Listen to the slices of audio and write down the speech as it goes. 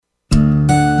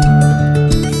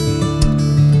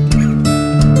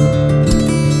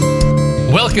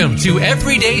Welcome to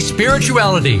Everyday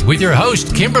Spirituality with your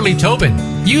host, Kimberly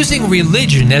Tobin. Using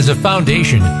religion as a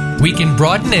foundation, we can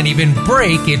broaden and even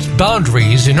break its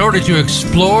boundaries in order to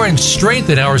explore and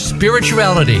strengthen our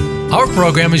spirituality. Our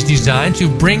program is designed to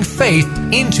bring faith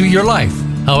into your life,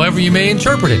 however you may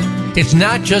interpret it. It's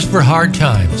not just for hard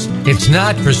times. It's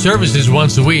not for services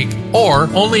once a week or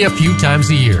only a few times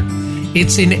a year.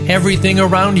 It's in everything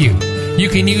around you. You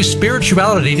can use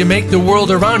spirituality to make the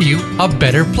world around you a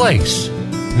better place.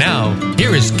 Now,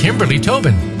 here is Kimberly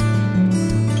Tobin.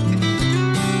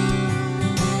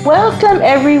 Welcome,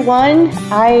 everyone.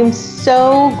 I'm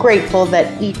so grateful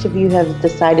that each of you have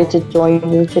decided to join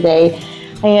me today.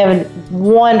 I have a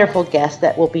wonderful guest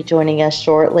that will be joining us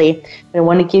shortly. I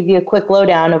want to give you a quick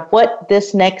lowdown of what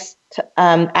this next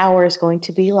hour is going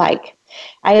to be like.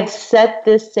 I have set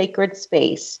this sacred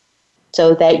space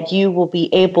so that you will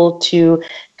be able to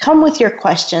come with your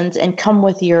questions and come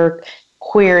with your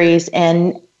queries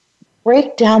and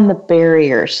break down the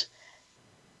barriers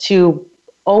to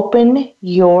open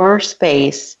your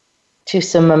space to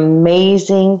some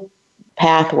amazing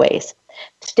pathways.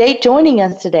 Joining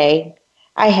us today,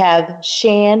 I have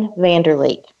Shan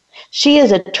Vanderleek. She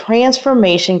is a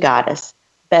transformation goddess,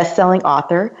 best-selling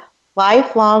author,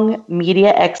 lifelong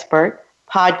media expert,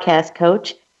 podcast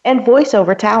coach, and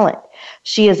voiceover talent.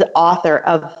 She is the author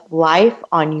of Life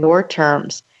on Your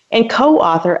Terms and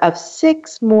co-author of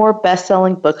 6 more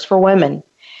best-selling books for women.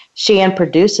 Shan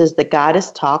produces the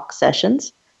Goddess Talk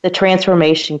Sessions, the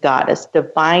Transformation Goddess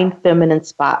Divine Feminine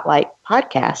Spotlight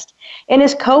podcast, and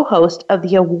is co-host of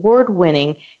the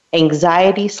award-winning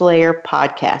Anxiety Slayer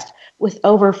podcast with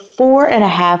over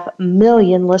 4.5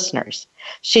 million listeners.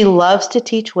 She loves to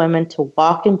teach women to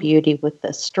walk in beauty with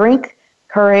the strength,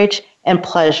 courage, and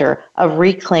pleasure of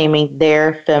reclaiming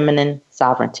their feminine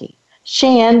sovereignty.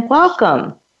 Shan,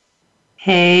 welcome.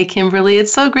 Hey, Kimberly.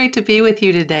 It's so great to be with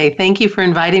you today. Thank you for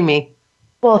inviting me.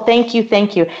 Well, thank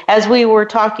you. As we were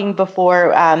talking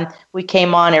before we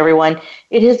came on, everyone,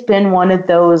 it has been one of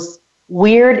those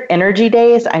weird energy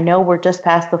days. I know we're just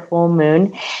past the full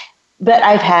moon, but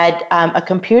I've had a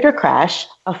computer crash,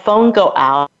 a phone go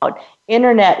out,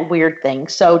 internet weird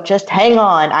things. So just hang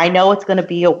on. I know it's going to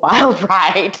be a wild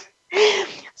ride.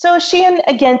 So Shan,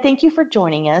 again, thank you for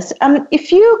joining us.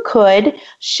 If you could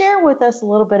share with us a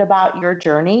little bit about your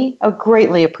journey, I would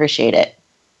greatly appreciate it.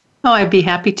 Oh, I'd be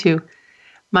happy to.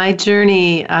 My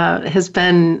journey has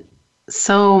been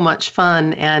so much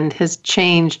fun and has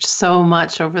changed so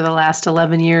much over the last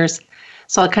 11 years.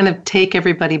 So I'll kind of take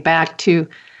everybody back to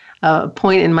a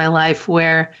point in my life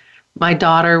where my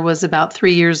daughter was about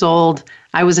 3 years old.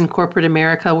 I was in corporate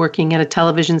America working at a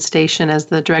television station as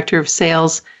the director of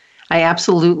sales. I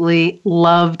absolutely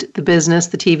loved the business,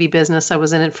 the TV business. I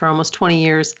was in it for almost 20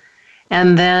 years.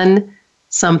 And then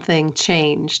something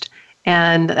changed.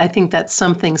 And I think that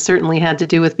something certainly had to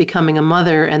do with becoming a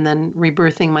mother and then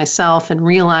rebirthing myself and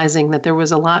realizing that there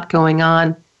was a lot going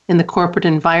on in the corporate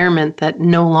environment that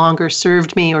no longer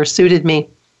served me or suited me.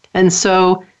 And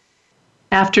so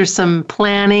after some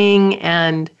planning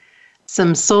and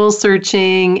some soul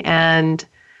searching and,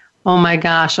 oh my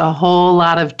gosh, a whole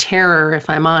lot of terror, if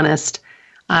I'm honest,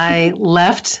 I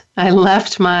left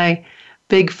my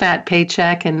big fat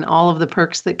paycheck and all of the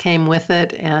perks that came with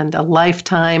it and a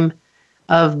lifetime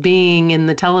of being in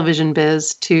the television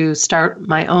biz to start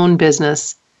my own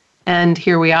business. And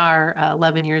here we are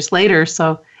 11 years later.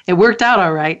 So it worked out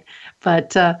all right.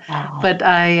 But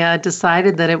I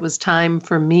decided that it was time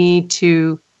for me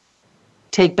to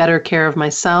take better care of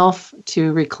myself,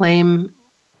 to reclaim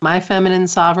my feminine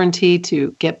sovereignty,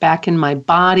 to get back in my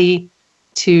body,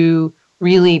 to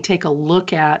really take a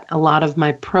look at a lot of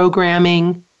my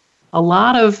programming. A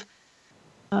lot of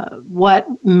what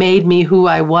made me who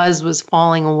I was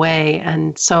falling away.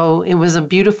 And so it was a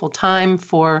beautiful time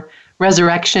for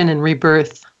resurrection and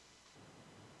rebirth.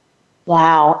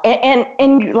 Wow.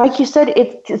 And like you said,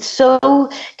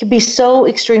 can be so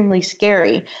extremely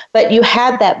scary, but you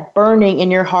had that burning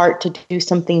in your heart to do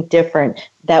something different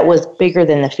that was bigger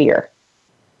than the fear.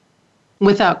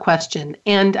 Without question.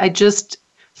 And I just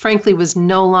frankly was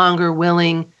no longer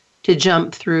willing to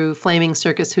jump through flaming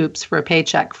circus hoops for a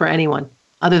paycheck for anyone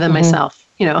other than myself,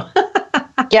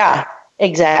 Yeah,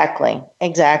 exactly.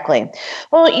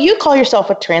 Well, you call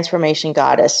yourself a transformation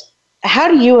goddess. How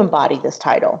do you embody this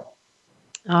title?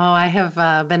 Oh, I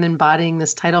have been embodying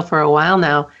this title for a while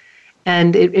now.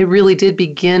 And it really did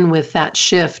begin with that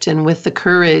shift and with the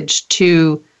courage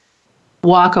to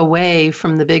walk away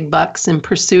from the big bucks in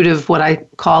pursuit of what I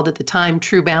called at the time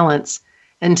true balance.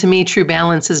 And to me, true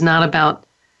balance is not about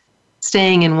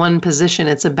staying in one position.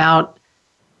 It's about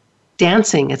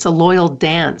dancing. It's a loyal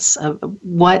dance of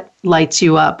what lights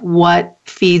you up, what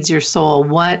feeds your soul,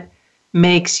 what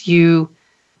makes you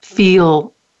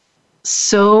feel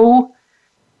so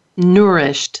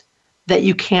nourished that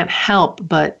you can't help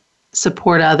but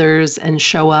support others and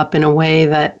show up in a way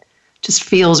that just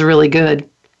feels really good.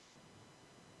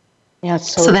 Yeah,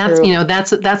 so that's true.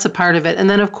 That's a part of it. And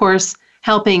then of course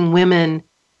helping women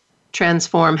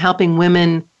transform, helping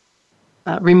women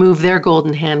remove their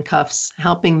golden handcuffs,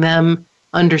 helping them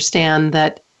understand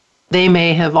that they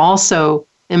may have also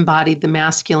embodied the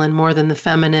masculine more than the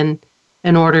feminine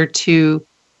in order to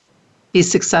be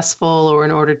successful, or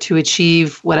in order to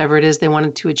achieve whatever it is they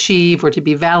wanted to achieve, or to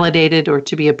be validated, or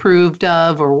to be approved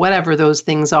of, or whatever those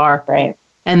things are. Right.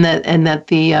 And that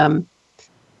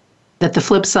the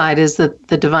flip side is that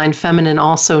the divine feminine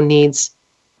also needs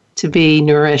to be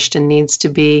nourished and needs to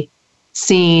be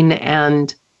seen,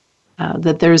 and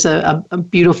that there's a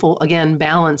beautiful, again,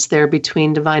 balance there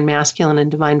between divine masculine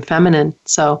and divine feminine.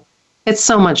 So it's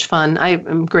so much fun. I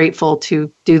am grateful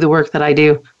to do the work that I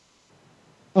do.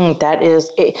 That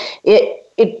is,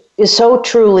 it is so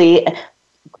truly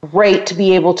great to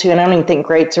be able to, and I don't even think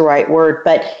great's the right word,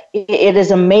 but it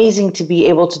is amazing to be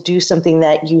able to do something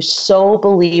that you so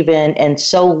believe in and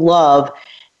so love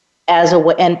as a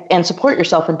way, and support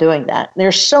yourself in doing that.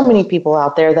 There's so many people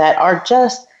out there that are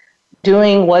just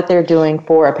doing what they're doing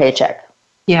for a paycheck.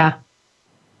 Yeah.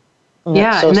 And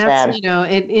yeah. so and that's, sad.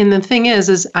 And the thing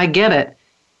is I get it.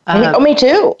 Me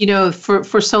too.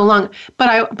 For so long, but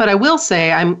I will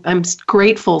say I'm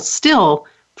grateful still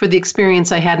for the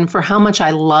experience I had and for how much I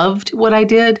loved what I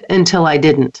did until I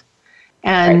didn't.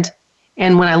 And Right.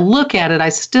 And when I look at it, I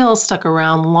still stuck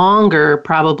around longer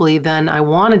probably than I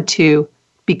wanted to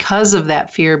because of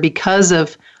that fear, because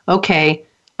of, okay,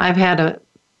 I've had a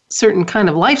certain kind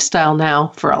of lifestyle now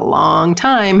for a long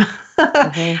time.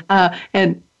 Mm-hmm.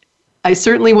 And I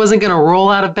certainly wasn't going to roll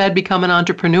out of bed, become an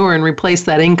entrepreneur, and replace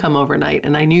that income overnight.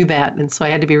 And I knew that. And so I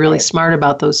had to be really smart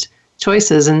about those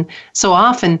choices. And so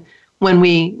often when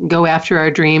we go after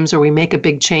our dreams or we make a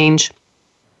big change,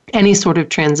 any sort of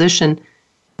transition,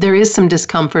 there is some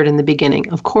discomfort in the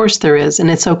beginning. Of course there is. And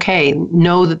it's okay.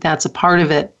 Know that that's a part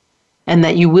of it and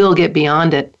that you will get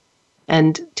beyond it.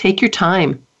 And take your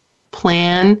time.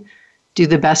 Plan, do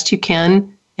the best you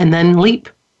can, and then leap.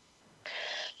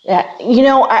 Yeah,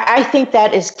 I think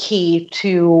that is key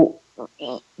to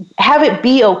have it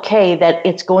be okay that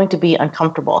it's going to be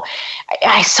uncomfortable.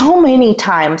 I so many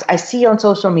times I see on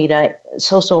social media,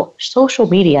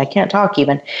 I can't talk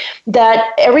even,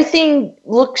 that everything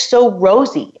looks so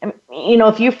rosy.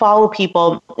 If you follow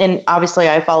people, and obviously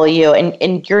I follow you,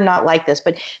 and you're not like this,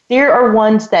 but there are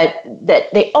ones that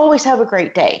they always have a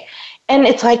great day. And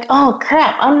it's like, oh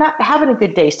crap, I'm not having a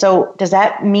good day. So does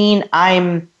that mean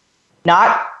I'm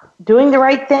not doing the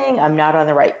right thing? I'm not on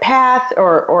the right path,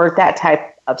 or that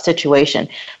type of situation.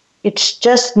 It's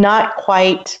just not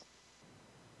quite,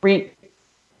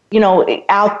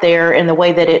 out there in the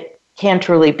way that it can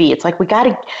truly be. It's like we got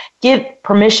to get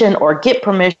permission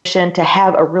to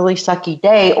have a really sucky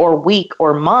day or week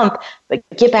or month, but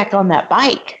get back on that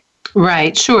bike.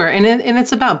 Right, sure. And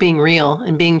it's about being real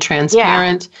and being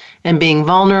transparent and being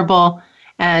vulnerable.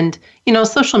 And,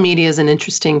 social media is an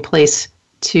interesting place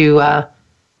to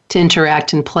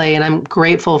interact and play. And I'm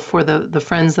grateful for the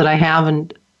friends that I have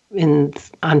on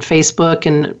Facebook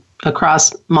and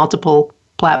across multiple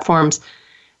platforms.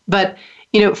 But,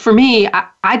 for me,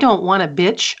 I don't want to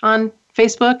bitch on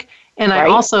Facebook. And I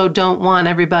also don't want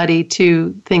everybody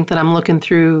to think that I'm looking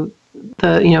through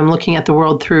I'm looking at the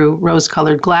world through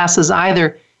rose-colored glasses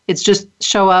either. It's just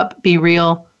show up, be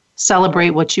real,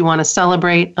 celebrate what you want to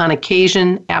celebrate on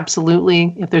occasion.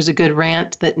 Absolutely. If there's a good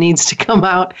rant that needs to come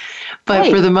out.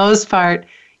 But for the most part,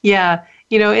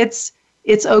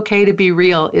 it's okay to be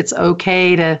real. It's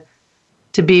okay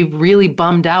to be really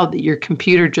bummed out that your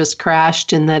computer just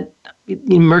crashed and that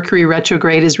Mercury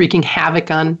retrograde is wreaking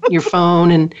havoc on your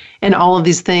phone and all of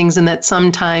these things, and that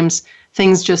sometimes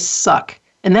things just suck.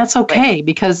 And that's okay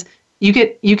because you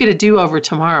get a do-over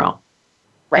tomorrow.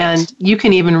 Right. And you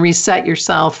can even reset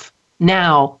yourself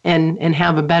now and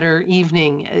have a better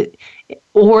evening.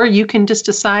 Or you can just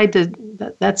decide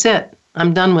that's it.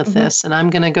 I'm done with this, and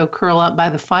I'm going to go curl up by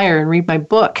the fire and read my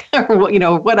book, or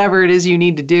whatever it is you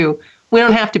need to do. We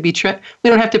don't have to we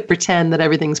don't have to pretend that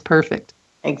everything's perfect.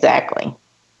 Exactly.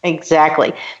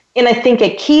 And I think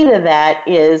a key to that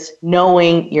is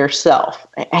knowing yourself.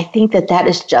 I think that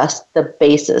is just the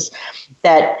basis.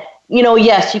 That,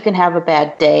 yes, you can have a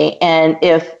bad day. And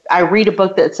if I read a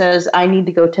book that says I need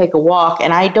to go take a walk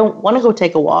and I don't want to go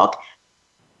take a walk,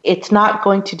 it's not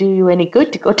going to do you any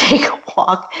good to go take a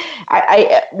walk.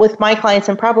 I with my clients,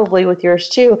 and probably with yours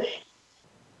too,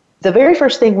 the very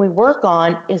first thing we work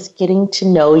on is getting to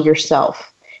know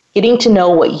yourself, getting to know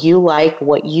what you like,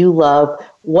 what you love,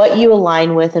 what you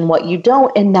align with, and what you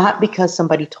don't, and not because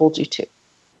somebody told you to.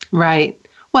 Right.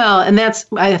 Well, and that's,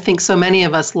 I think so many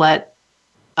of us let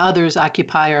others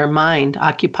occupy our mind,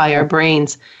 occupy our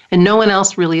brains, and no one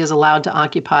else really is allowed to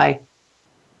occupy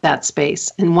that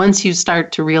space. And once you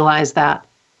start to realize that,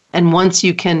 and once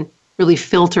you can really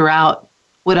filter out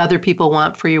what other people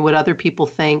want for you, what other people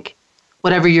think,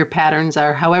 whatever your patterns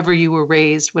are, however you were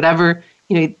raised, whatever,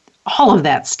 all of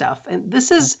that stuff. And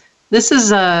this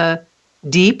is a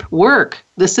deep work.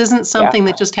 This isn't something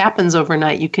that just happens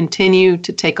overnight. You continue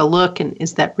to take a look, and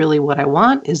is that really what I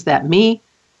want? Is that me?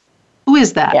 Who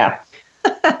is that?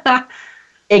 Yeah.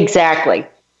 Exactly.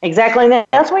 And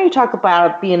that's when you talk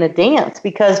about being a dance,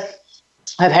 because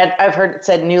I've heard it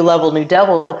said, new level, new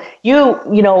devil. You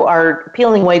are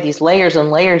peeling away these layers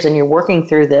and layers, and you're working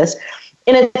through this.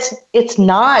 And it's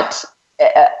not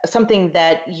something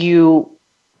that you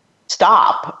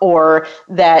stop, or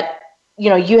that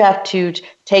you have to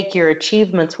take your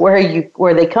achievements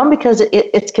where they come, because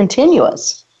it's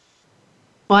continuous.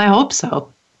 Well, I hope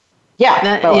so. Yeah,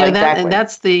 exactly.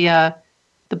 That's the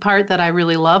part that I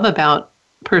really love about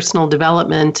personal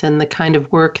development and the kind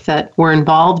of work that we're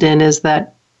involved in, is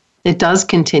that it does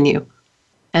continue,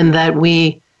 and that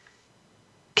we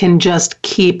can just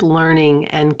keep learning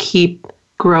and keep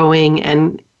growing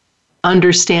and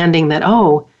understanding that,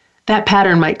 that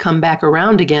pattern might come back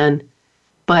around again,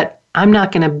 but I'm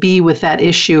not going to be with that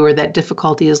issue or that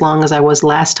difficulty as long as I was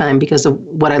last time, because of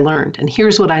what I learned. And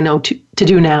here's what I know to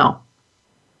do now.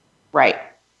 Right.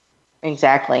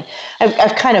 Exactly.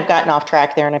 I've kind of gotten off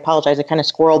track there, and I apologize. I kind of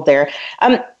squirreled there.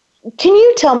 Can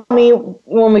you tell me,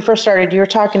 when we first started, you were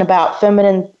talking about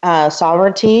feminine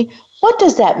sovereignty. What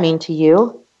does that mean to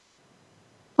you?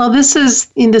 Well, this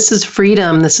is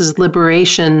freedom. This is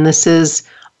liberation. This is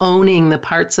owning the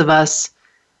parts of us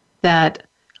that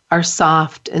are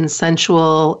soft and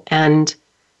sensual, and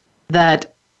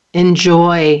that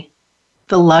enjoy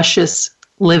the luscious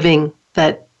living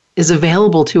that is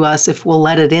available to us if we'll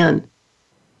let it in.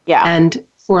 Yeah. And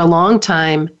for a long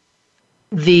time,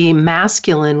 the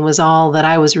masculine was all that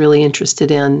I was really interested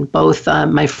in. Both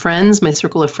my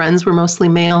circle of friends were mostly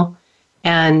male,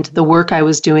 and the work I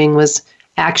was doing was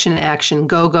action,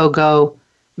 go, go, go,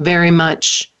 very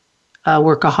much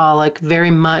workaholic,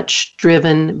 very much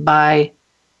driven by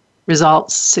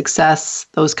results, success,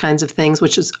 those kinds of things,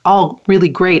 which is all really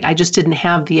great. I just didn't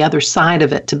have the other side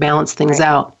of it to balance things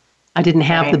out. I didn't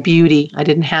have the beauty. I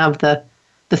didn't have the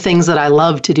things that I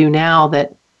love to do now,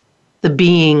 that the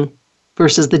being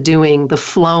versus the doing, the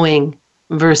flowing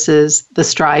versus the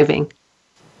striving.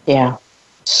 Yeah,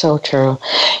 so true.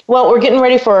 Well, we're getting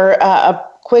ready for a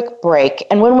quick break.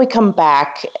 And when we come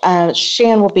back,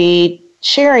 Shan will be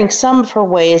sharing some of her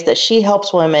ways that she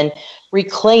helps women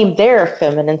reclaim their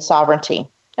feminine sovereignty.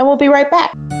 And we'll be right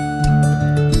back.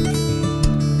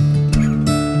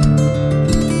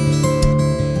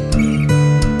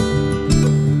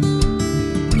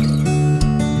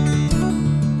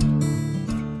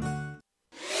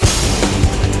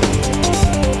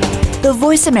 The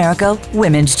Voice America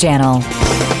Women's Channel.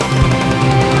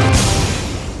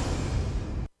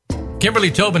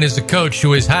 Kimberly Tobin is a coach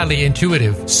who is highly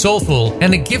intuitive, soulful,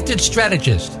 and a gifted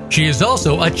strategist. She is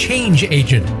also a change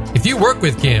agent. If you work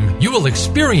with Kim, you will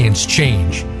experience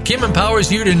change. Kim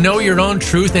empowers you to know your own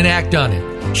truth and act on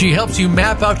it. She helps you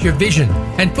map out your vision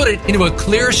and put it into a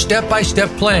clear step-by-step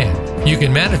plan. You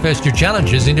can manifest your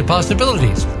challenges into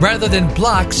possibilities rather than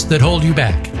blocks that hold you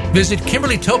back. Visit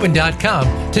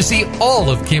KimberlyTobin.com to see all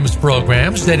of Kim's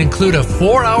programs that include a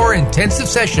 4-hour intensive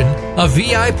session, a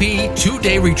VIP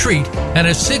 2-day retreat, and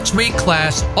a 6-week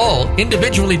class, all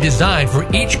individually designed for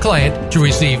each client to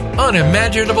receive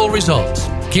unimaginable results.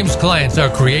 Kim's clients are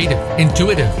creative,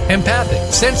 intuitive,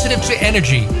 empathic, sensitive to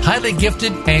energy, highly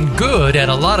gifted, and good at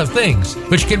a lot of things,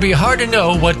 which can be hard to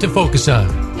know what to focus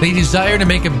on. They desire to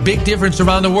make a big difference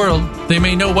around the world. They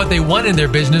may know what they want in their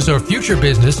business or future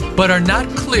business, but are not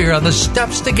clear on the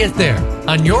steps to get there.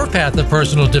 On your path of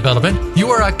personal development, you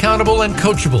are accountable and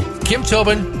coachable. Kim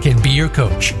Tobin can be your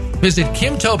coach. Visit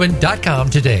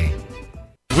KimTobin.com today.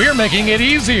 We're making it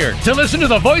easier to listen to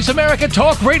the Voice America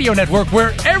Talk Radio Network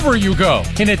wherever you go.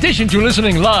 In addition to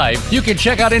listening live, you can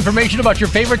check out information about your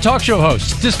favorite talk show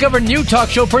hosts, discover new talk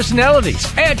show personalities,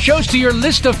 add shows to your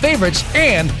list of favorites,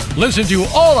 and listen to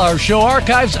all our show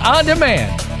archives on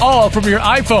demand. All from your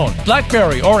iPhone,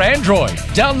 BlackBerry, or Android.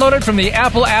 Download it from the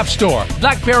Apple App Store,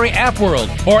 BlackBerry App World,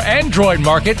 or Android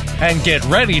Market, and get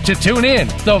ready to tune in.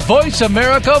 The Voice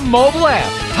America mobile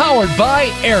app, powered by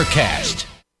Aircast.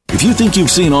 If you think you've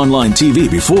seen online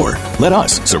TV before, let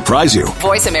us surprise you.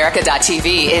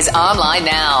 VoiceAmerica.tv is online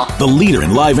now. The leader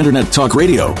in live internet talk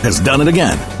radio has done it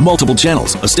again. Multiple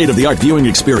channels, a state-of-the-art viewing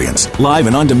experience, live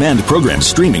and on-demand programs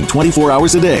streaming 24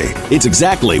 hours a day. It's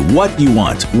exactly what you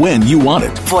want, when you want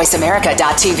it.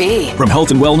 VoiceAmerica.tv. From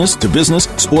health and wellness to business,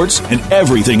 sports, and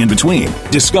everything in between.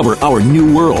 Discover our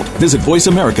new world. Visit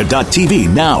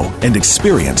VoiceAmerica.tv now and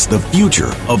experience the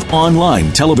future of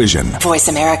online television.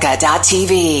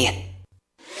 VoiceAmerica.tv.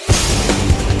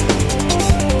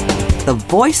 The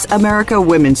Voice America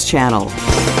Women's Channel.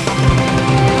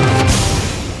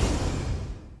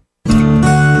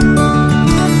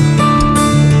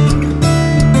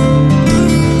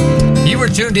 You are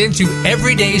tuned into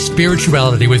Everyday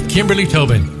Spirituality with Kimberly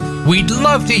Tobin. We'd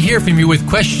love to hear from you with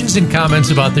questions and comments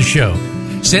about the show.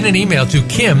 Send an email to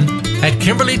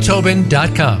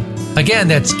kim@KimberlyTobin.com. Again,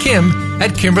 that's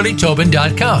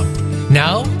kim@KimberlyTobin.com.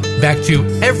 Now, back to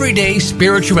Everyday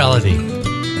Spirituality.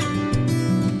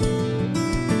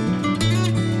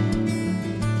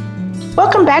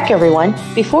 Welcome back, everyone.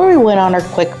 Before we went on our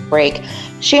quick break,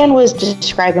 Shan was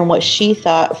describing what she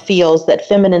feels that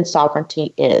feminine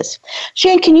sovereignty is.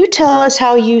 Shan, can you tell us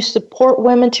how you support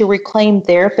women to reclaim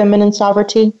their feminine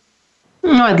sovereignty?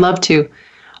 I'd love to.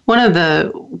 One of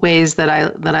the ways that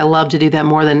I love to do that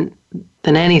more than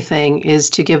anything is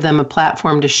to give them a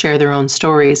platform to share their own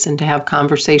stories and to have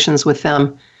conversations with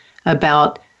them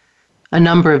about a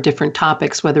number of different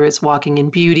topics, whether it's walking in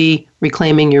beauty,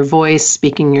 reclaiming your voice,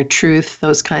 speaking your truth,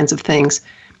 those kinds of things.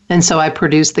 And so I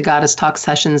produce the Goddess Talk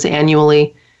sessions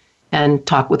annually and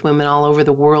talk with women all over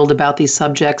the world about these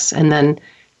subjects. And then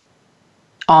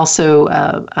also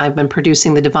I've been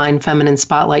producing the Divine Feminine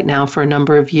Spotlight now for a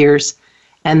number of years.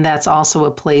 And that's also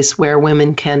a place where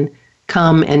women can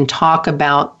come and talk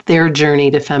about their journey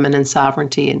to feminine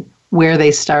sovereignty and where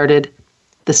they started,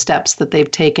 the steps that they've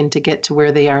taken to get to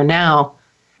where they are now,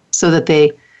 so that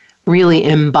they really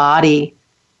embody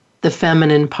the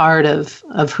feminine part of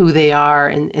who they are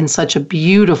in such a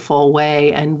beautiful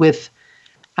way and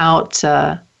without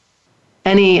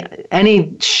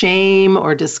any shame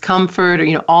or discomfort,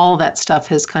 or all that stuff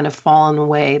has kind of fallen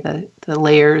away. The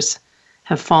layers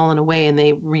have fallen away, and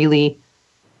they really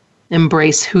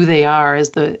embrace who they are as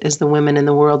the women in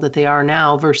the world that they are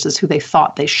now versus who they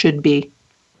thought they should be.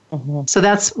 Mm-hmm. So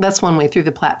that's one way, through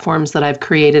the platforms that I've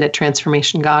created at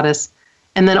Transformation Goddess.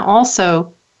 And then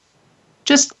also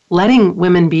just letting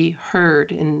women be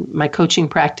heard in my coaching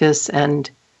practice and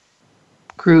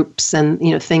groups and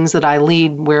things that I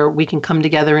lead, where we can come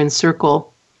together in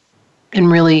circle and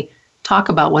really talk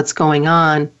about what's going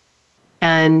on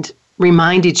and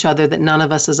remind each other that none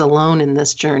of us is alone in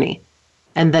this journey.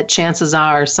 And that chances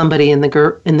are somebody in the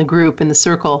group, in the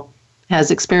circle,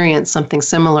 has experienced something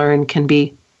similar and can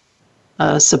be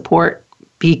a support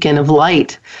beacon of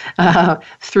light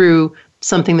through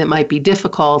something that might be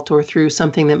difficult or through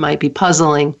something that might be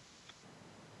puzzling.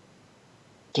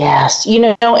 Yes,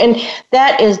 and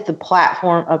that is the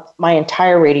platform of my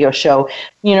entire radio show.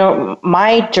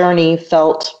 My journey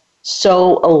felt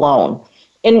so alone.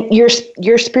 And your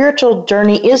spiritual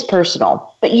journey is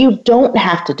personal, but you don't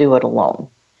have to do it alone.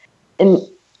 And,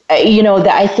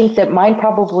 that I think that mine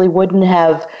probably wouldn't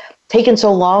have taken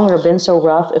so long or been so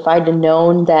rough if I'd have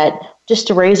known that just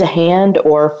to raise a hand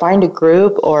or find a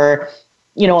group or,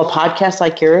 a podcast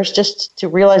like yours, just to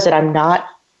realize that I'm not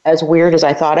as weird as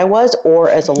I thought I was or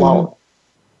as alone.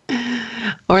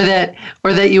 Or that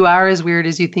you are as weird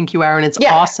as you think you are, and it's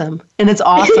awesome. And it's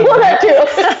awesome. That too.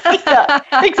 Yeah,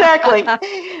 exactly.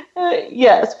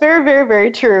 Yes, very, very,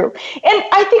 very true. And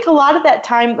I think a lot of that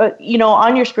time,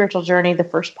 on your spiritual journey, the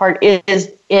first part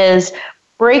is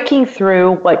breaking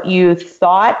through what you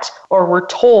thought or were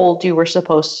told you were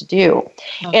supposed to do.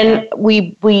 Okay. And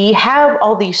we have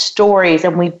all these stories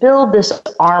and we build this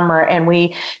armor and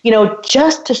we,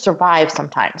 just to survive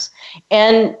sometimes.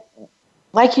 And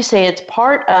like you say, it's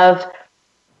part of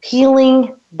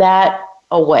peeling that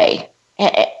away.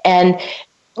 And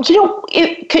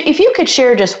if you could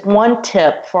share just one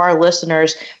tip for our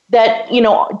listeners that,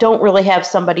 don't really have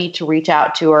somebody to reach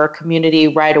out to or a community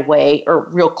right away or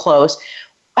real close,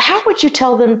 how would you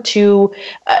tell them to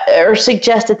or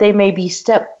suggest that they maybe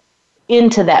step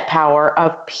into that power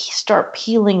of start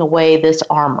peeling away this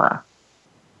armor?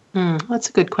 That's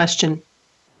a good question.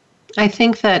 I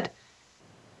think that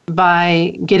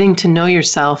by getting to know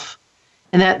yourself,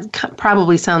 and that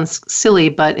probably sounds silly,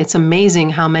 but it's amazing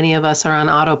how many of us are on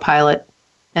autopilot,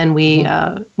 and we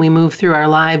move through our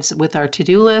lives with our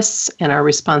to-do lists and our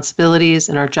responsibilities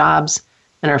and our jobs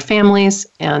and our families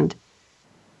and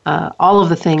all of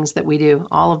the things that we do,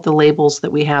 all of the labels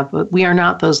that we have. But we are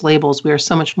not those labels. We are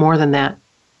so much more than that.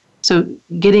 So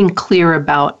getting clear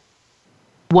about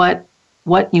what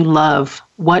you love,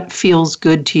 what feels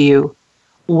good to you,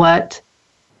 what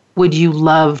would you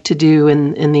love to do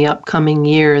in the upcoming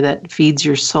year that feeds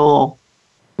your soul?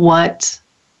 What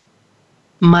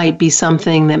might be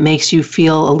something that makes you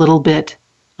feel a little bit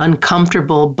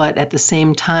uncomfortable, but at the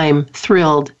same time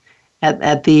thrilled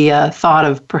at the thought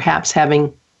of perhaps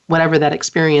having whatever that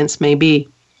experience may be?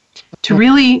 To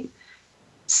really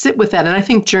sit with that. And I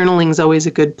think journaling is always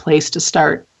a good place to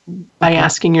start by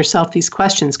asking yourself these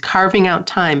questions, carving out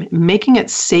time, making it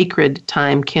sacred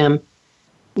time, Kim.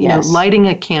 You know, lighting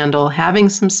a candle, having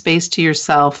some space to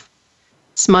yourself,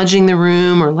 smudging the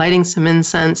room or lighting some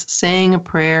incense, saying a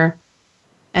prayer,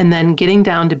 and then getting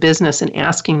down to business and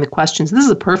asking the questions. This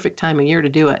is a perfect time of year to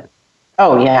do it.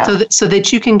 Oh, yeah. So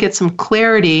that you can get some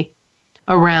clarity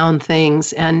around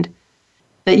things and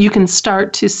that you can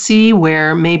start to see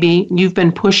where maybe you've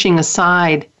been pushing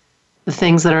aside the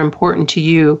things that are important to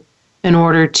you in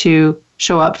order to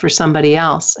show up for somebody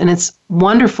else. And it's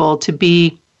wonderful to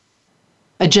be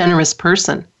a generous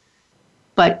person,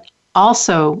 but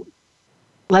also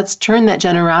let's turn that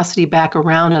generosity back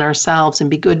around in ourselves and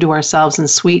be good to ourselves and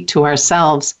sweet to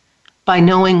ourselves by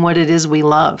knowing what it is we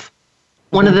love.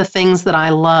 One of the things that I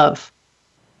love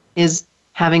is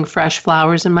having fresh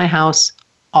flowers in my house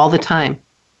all the time.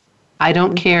 I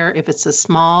don't care if it's a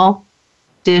small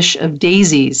dish of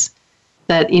daisies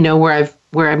that, you know,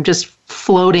 where I'm just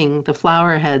floating the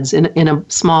flower heads in a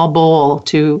small bowl,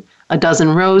 to a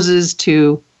dozen roses,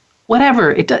 to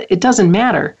whatever. It doesn't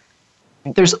matter.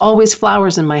 There's always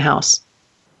flowers in my house.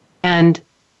 And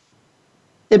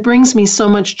it brings me so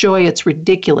much joy, it's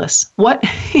ridiculous.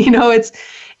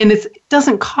 It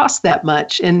doesn't cost that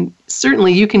much. And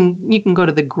certainly you can go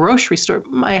to the grocery store.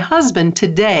 My husband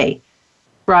today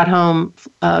brought home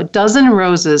a dozen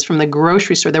roses from the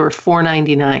grocery store. They were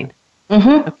 $4.99.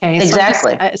 Mm-hmm. Okay,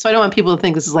 exactly. So I don't want people to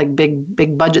think this is like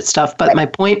big budget stuff. But my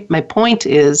point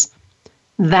is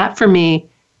that for me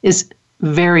is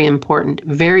very important,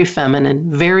 very feminine,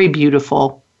 very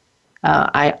beautiful.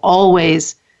 I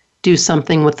always do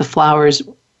something with the flowers,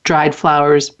 dried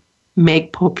flowers,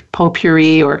 make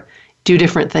potpourri or do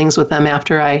different things with them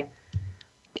after I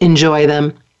enjoy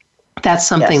them. That's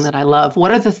something that I love.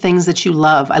 What are the things that you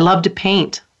love? I love to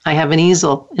paint. I have an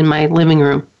easel in my living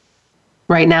room.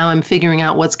 Right now I'm figuring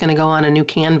out what's going to go on a new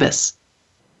canvas.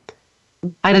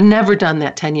 I'd have never done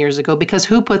that 10 years ago because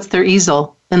who puts their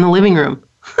easel in the living room?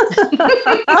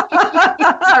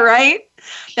 Right?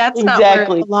 That's not where it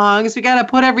belongs. We got to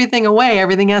put everything away.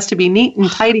 Everything has to be neat and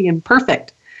tidy and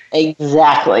perfect.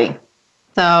 Exactly.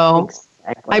 So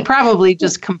I probably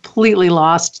just completely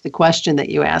lost the question that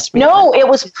you asked me. No, it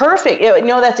was perfect.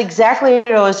 That's exactly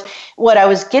what I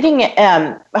was getting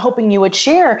at, hoping you would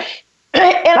share.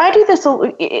 And I do this,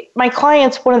 my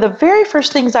clients, one of the very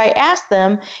first things I ask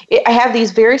them, I have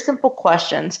these very simple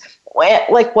questions,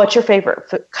 like what's your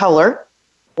favorite color?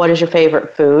 What is your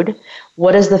favorite food?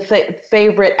 What is the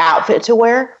favorite outfit to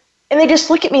wear? And they just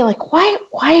look at me like,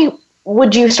 why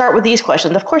would you start with these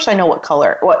questions? Of course I know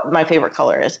what my favorite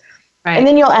color is. Right. And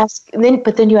then you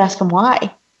ask them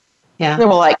why. Yeah. And then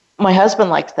we're like, my husband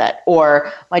likes that,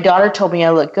 or my daughter told me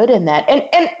I look good in that.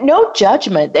 And no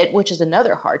judgment, which is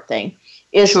another hard thing,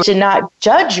 is to not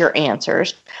judge your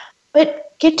answers,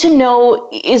 but get to know,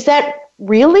 is that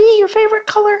really your favorite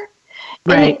color?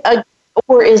 Right.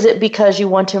 Or is it because you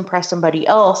want to impress somebody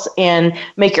else and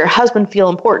make your husband feel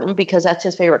important because that's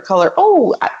his favorite color?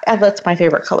 Oh, that's my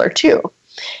favorite color too.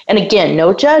 And again,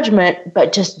 no judgment,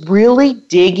 but just really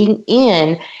digging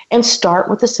in and start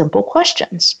with the simple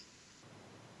questions.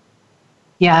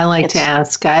 Yeah, I like to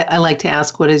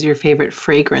ask, what is your favorite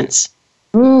fragrance?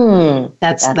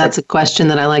 That's a question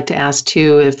that I like to ask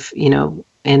too.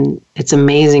 And it's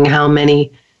amazing how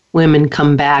many women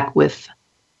come back with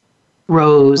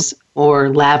rose or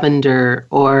lavender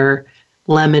or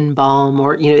lemon balm,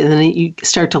 or and then you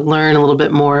start to learn a little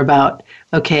bit more about,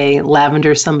 okay,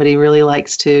 lavender, somebody really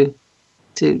likes to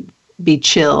be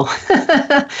chill.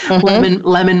 Mm-hmm.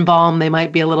 Lemon balm, they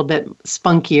might be a little bit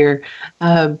spunkier.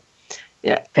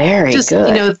 Very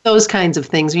good. Those kinds of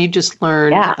things. You just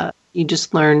learn. Yeah. You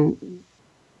just learn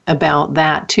about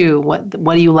that too. What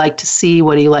do you like to see?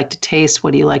 What do you like to taste?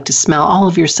 What do you like to smell? All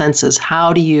of your senses.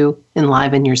 How do you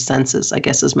enliven your senses, I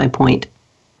guess is my point.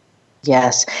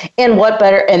 Yes. And what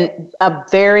better, and a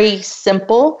very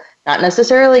simple, not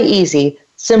necessarily easy,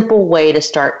 simple way to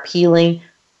start peeling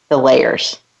the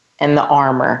layers and the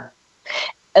armor.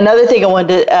 Another thing I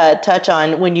wanted to touch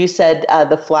on when you said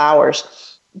the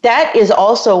flowers, that is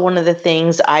also one of the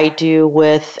things I do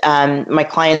with my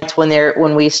clients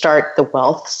when we start the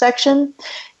wealth section.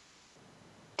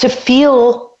 To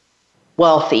feel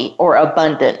wealthy or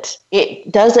abundant,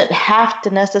 it doesn't have to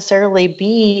necessarily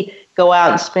be go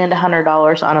out and spend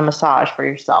 $100 on a massage for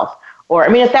yourself. Or, I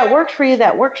mean, if that works for you,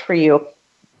 that works for you.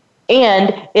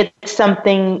 And it's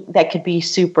something that could be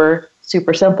super,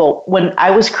 super simple. When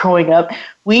I was growing up,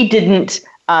 we didn't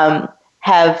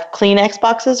have Kleenex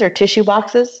boxes or tissue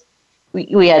boxes.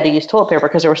 We had to use toilet paper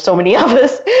because there were so many of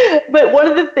us. But one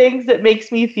of the things that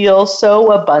makes me feel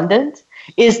so abundant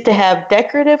is to have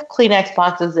decorative Kleenex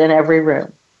boxes in every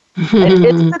room.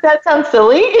 Does that sound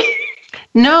silly?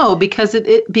 No, because it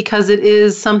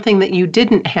is something that you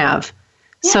didn't have.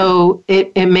 Yeah. So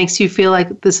it makes you feel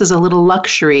like this is a little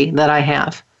luxury that I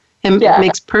have. And it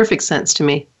makes perfect sense to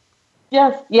me.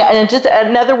 Yes. Yeah. And just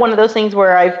another one of those things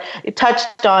where I've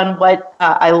touched on what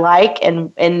I like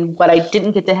and what I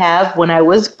didn't get to have when I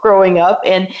was growing up.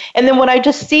 And then when I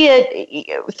just see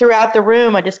it throughout the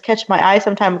room, I just catch my eye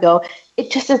sometime and go,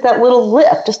 it just is that little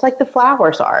lift, just like the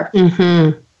flowers are.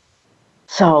 Mm-hmm.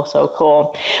 So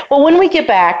cool. Well, when we get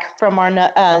back from our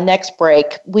next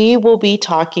break, we will be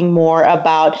talking more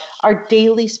about our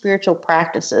daily spiritual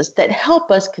practices that help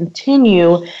us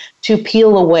continue to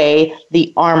peel away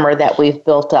the armor that we've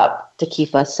built up to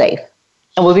keep us safe.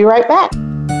 And we'll be right back.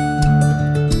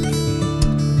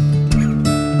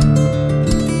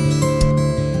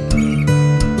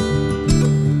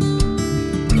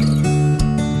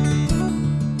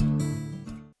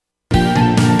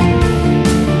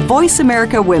 Voice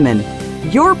America Women.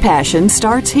 Your passion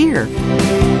starts here.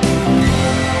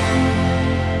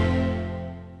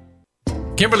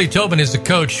 Kimberly Tobin is a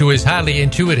coach who is highly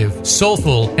intuitive,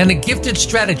 soulful, and a gifted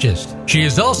strategist. She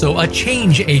is also a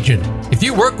change agent. If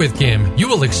you work with Kim, you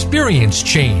will experience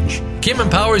change. Kim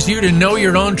empowers you to know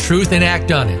your own truth and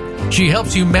act on it. She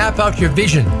helps you map out your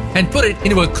vision and put it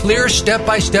into a clear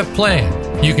step-by-step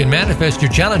plan. You can manifest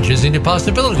your challenges into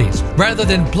possibilities rather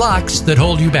than blocks that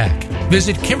hold you back.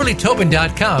 Visit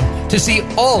KimberlyTobin.com to see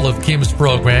all of Kim's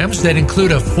programs that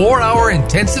include a 4-hour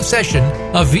intensive session,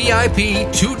 a VIP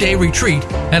 2-day retreat,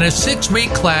 and a 6-week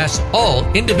class, all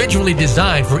individually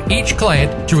designed for each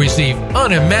client to receive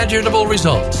unimaginable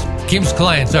results. Kim's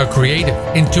clients are creative,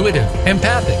 intuitive,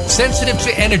 empathic, sensitive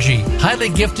to energy, highly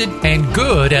gifted, and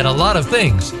good at a lot of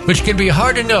things, which can be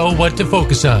hard to know what to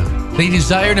focus on. They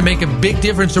desire to make a big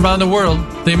difference around the world.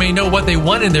 They may know what they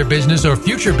want in their business or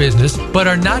future business, but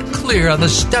are not clear on the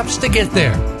steps to get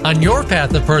there. On your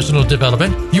path of personal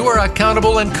development, you are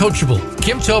accountable and coachable.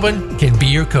 Kim Tobin can be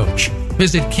your coach.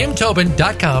 Visit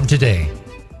KimTobin.com today.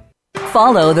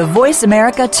 Follow the Voice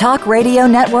America Talk Radio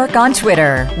Network on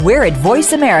Twitter. We're at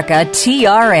Voice America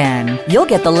TRN. You'll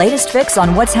get the latest fix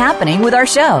on what's happening with our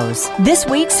shows, this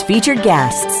week's featured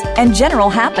guests, and general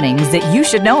happenings that you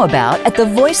should know about at the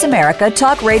Voice America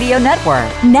Talk Radio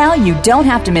Network. Now you don't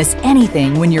have to miss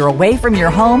anything when you're away from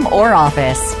your home or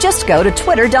office. Just go to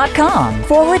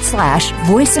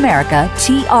twitter.com/Voice America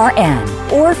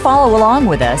TRN or follow along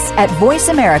with us at Voice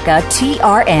America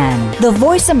TRN, the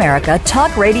Voice America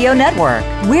Talk Radio Network.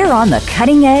 We're on the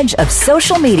cutting edge of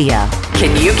social media.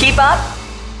 Can you keep up?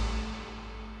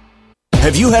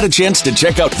 Have you had a chance to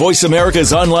check out Voice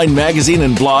America's online magazine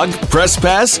and blog, Press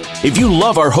Pass? If you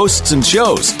love our hosts and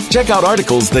shows, check out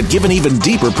articles that give an even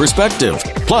deeper perspective.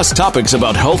 Plus topics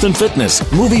about health and fitness,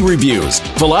 movie reviews,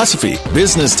 philosophy,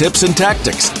 business tips and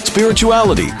tactics,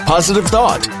 spirituality, positive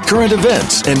thought, current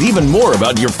events, and even more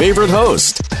about your favorite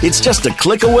host. It's just a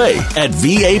click away at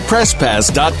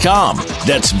vapresspass.com.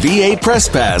 That's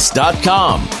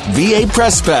vapresspass.com. VA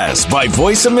Press Pass by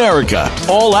Voice America.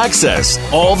 All access,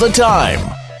 all the time.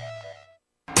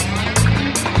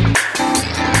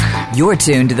 You're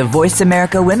tuned to the Voice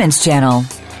America Women's Channel,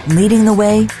 leading the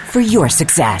way for your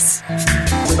success.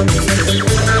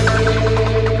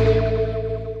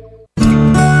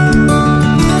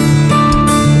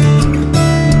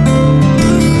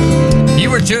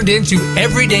 You are tuned into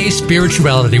Everyday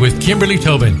Spirituality with Kimberly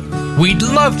Tobin. We'd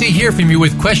love to hear from you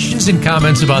with questions and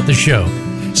comments about the show.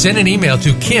 Send an email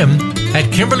to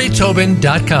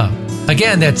kim@KimberlyTobin.com.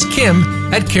 Again, that's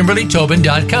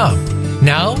kim@KimberlyTobin.com.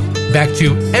 Now, back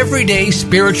to Everyday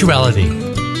Spirituality.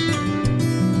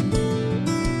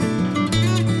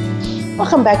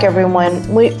 Welcome back, everyone.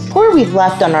 Before we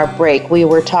left on our break, we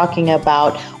were talking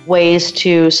about ways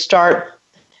to start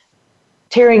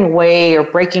tearing away or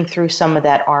breaking through some of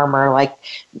that armor, like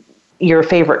your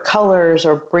favorite colors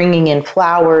or bringing in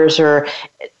flowers or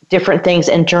different things,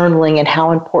 and journaling and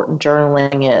how important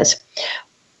journaling is.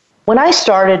 When I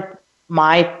started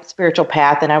my spiritual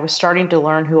path and I was starting to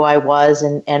learn who I was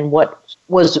and what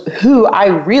was who I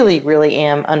really, really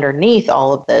am underneath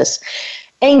all of this,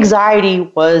 anxiety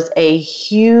was a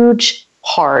huge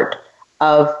part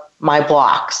of my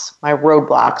blocks, my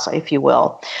roadblocks, if you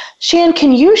will. Shan,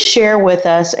 can you share with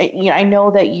us, I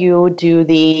know that you do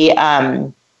the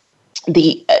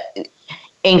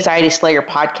Anxiety Slayer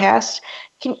podcast.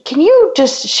 Can you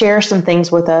just share some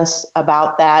things with us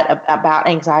about that, about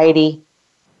anxiety?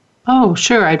 Oh,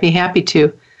 sure. I'd be happy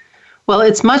to. Well,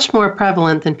 it's much more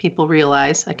prevalent than people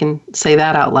realize. I can say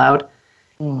that out loud.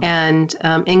 And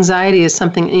anxiety is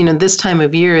something, this time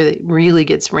of year that really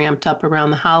gets ramped up around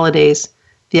the holidays.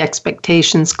 The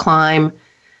expectations climb.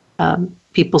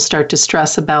 People start to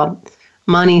stress about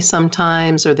money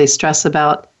sometimes, or they stress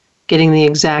about getting the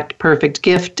exact perfect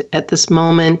gift at this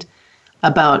moment,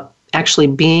 about actually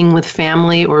being with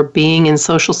family or being in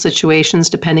social situations,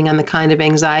 depending on the kind of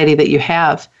anxiety that you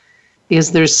have.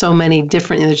 Because there's so many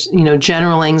different, there's,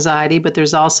 general anxiety, but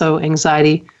there's also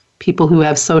anxiety, people who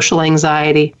have social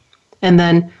anxiety. And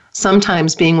then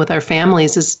sometimes being with our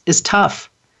families is tough.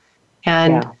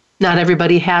 And not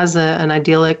everybody has an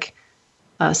idyllic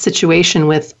situation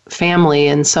with family.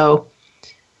 And so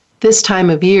this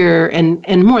time of year,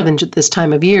 and more than just this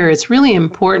time of year, it's really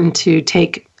important to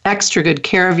take extra good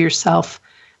care of yourself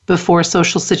before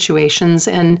social situations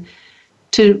and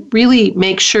to really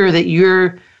make sure that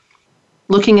you're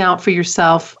looking out for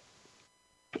yourself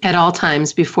at all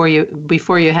times before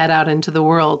you head out into the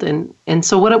world. And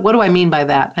so what do I mean by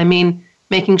that? I mean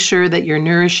making sure that you're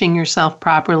nourishing yourself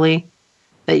properly,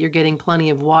 that you're getting plenty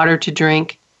of water to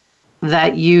drink,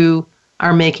 that you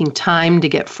are making time to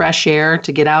get fresh air,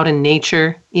 to get out in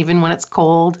nature, even when it's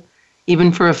cold, even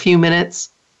for a few minutes,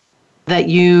 that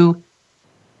you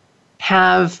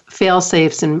have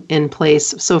fail-safes in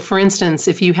place. So for instance,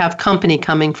 if you have company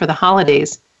coming for the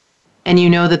holidays and you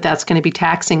know that that's going to be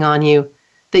taxing on you,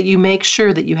 that you make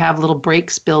sure that you have little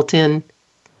breaks built in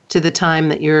to the time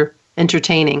that you're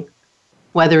entertaining,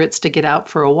 whether it's to get out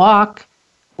for a walk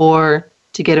or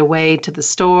to get away to the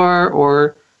store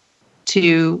or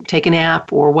to take a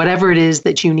nap or whatever it is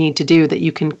that you need to do, that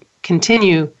you can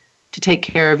continue to take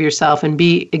care of yourself and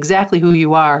be exactly who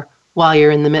you are while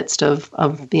you're in the midst of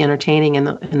the entertaining and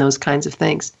those kinds of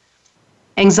things.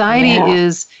 Anxiety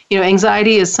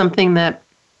is something that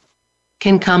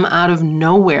can come out of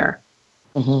nowhere.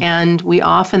 Mm-hmm. And we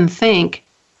often think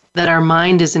that our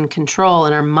mind is in control,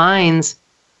 and our minds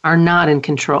are not in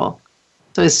control.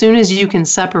 So as soon as you can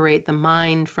separate the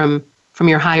mind from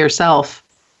your higher self,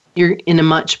 you're in a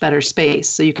much better space.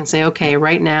 So you can say, okay,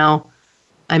 right now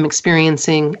I'm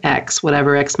experiencing X,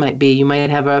 whatever X might be. You might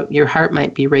have your heart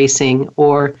might be racing,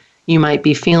 or you might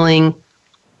be feeling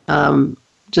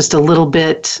just a little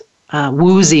bit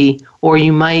woozy, or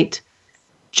you might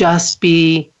just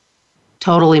be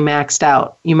totally maxed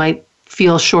out. You might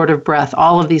feel short of breath.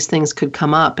 All of these things could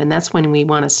come up, and that's when we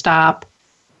want to stop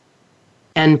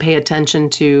and pay attention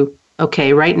to,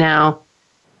 okay, right now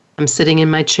I'm sitting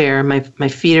in my chair, my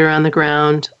feet are on the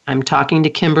ground, I'm talking to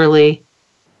Kimberly,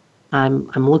 I'm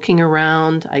looking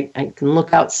around, I can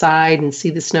look outside and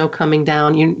see the snow coming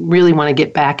down. You really want to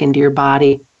get back into your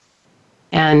body.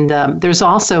 And there's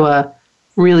also a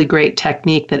really great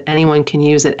technique that anyone can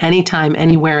use at any time,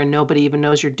 anywhere, and nobody even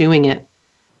knows you're doing it.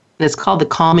 And it's called the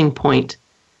calming point.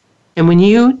 And when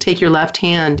you take your left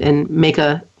hand and make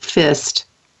a fist,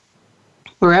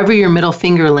 wherever your middle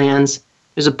finger lands,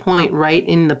 there's a point right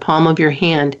in the palm of your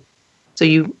hand. So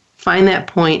you find that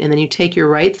point, and then you take your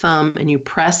right thumb and you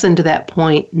press into that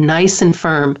point nice and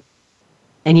firm.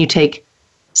 And you take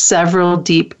several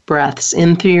deep breaths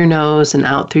in through your nose and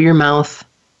out through your mouth.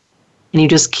 And you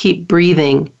just keep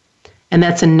breathing. And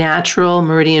that's a natural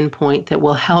meridian point that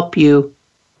will help you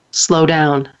slow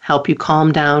down, help you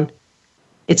calm down.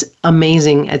 It's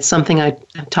amazing. It's something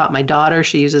I've taught my daughter.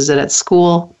 She uses it at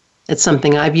school. It's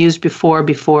something I've used before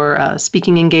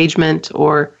speaking engagement,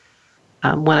 or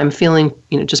when I'm feeling,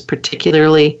 just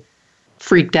particularly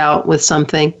freaked out with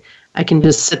something. I can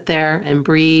just sit there and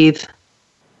breathe.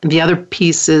 And the other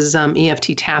piece is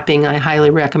EFT tapping. I highly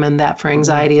recommend that for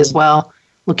anxiety as well.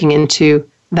 Looking into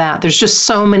that. There's just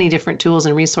so many different tools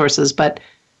and resources, but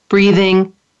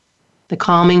breathing, the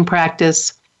calming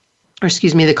practice,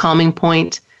 the calming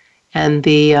point, and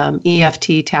the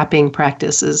EFT tapping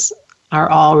practices are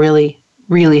all really,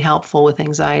 really helpful with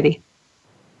anxiety.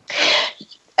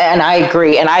 And I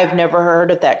agree. And I've never heard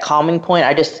of that calming point.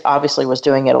 I just obviously was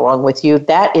doing it along with you.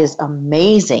 That is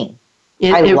amazing.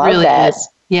 I love really that. Is.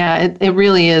 Yeah, it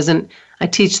really is. And I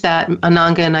teach that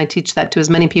Ananga, and I teach that to as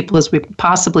many people as we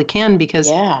possibly can, because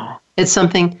it's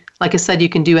something, like I said, you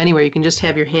can do anywhere. You can just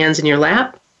have your hands in your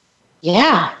lap.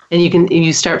 Yeah. And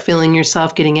you start feeling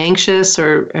yourself getting anxious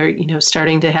or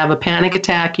starting to have a panic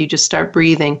attack. You just start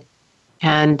breathing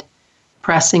and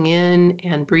pressing in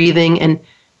and breathing and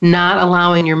not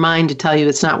allowing your mind to tell you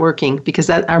it's not working, because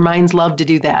our minds love to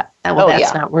do that.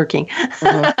 That's not working.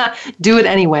 Mm-hmm. Do it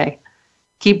anyway.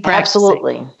 Keep practicing.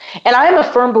 Absolutely. And I'm a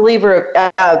firm believer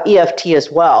of EFT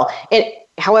as well.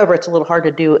 However, it's a little hard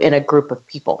to do in a group of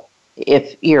people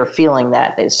if you're feeling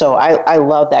that. So I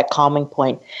love that calming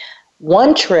point.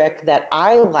 One trick that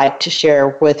I like to share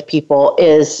with people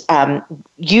is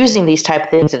using these type of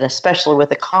things, and especially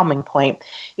with a calming point,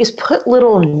 is put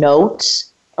little notes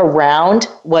around,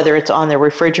 whether it's on the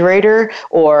refrigerator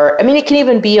or, it can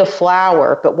even be a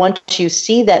flower, but once you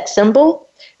see that symbol,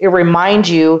 it reminds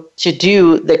you to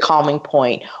do the calming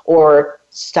point or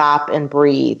stop and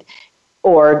breathe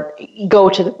or go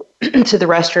to the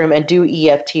restroom and do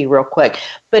EFT real quick.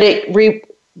 But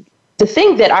the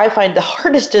thing that I find the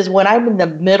hardest is when I'm in the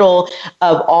middle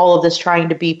of all of this trying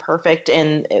to be perfect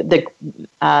and the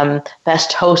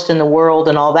best host in the world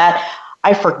and all that,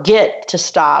 I forget to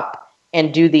stop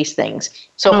and do these things.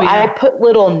 So if I put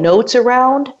little notes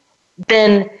around,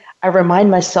 then I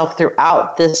remind myself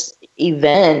throughout this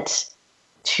event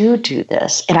to do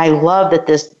this. And I love that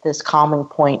this calming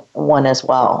point one as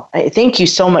well. Thank you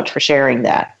so much for sharing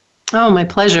that. Oh, my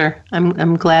pleasure.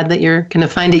 I'm glad that you're going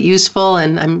to find it useful,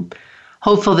 and I'm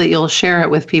hopeful that you'll share it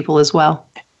with people as well.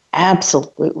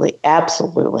 Absolutely.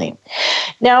 Absolutely.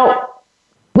 Now,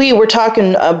 we were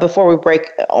talking before we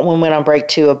went on break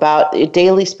too, about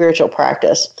daily spiritual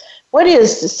practice. What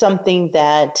is something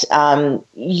that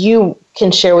you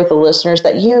can share with the listeners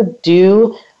that you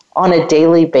do on a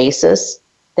daily basis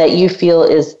that you feel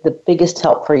is the biggest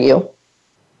help for you?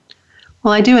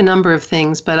 Well, I do a number of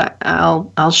things, but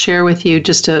I'll share with you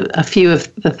just a few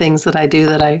of the things that I do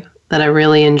that I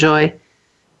really enjoy.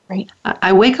 Right.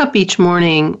 I wake up each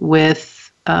morning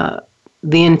with the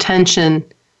intention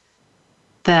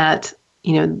that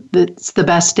it's the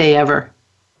best day ever,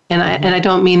 and I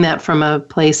don't mean that from a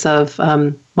place of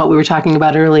what we were talking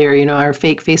about earlier, our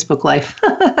fake Facebook life.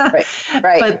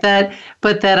 Right.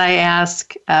 But that I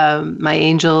ask my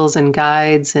angels and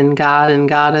guides and God and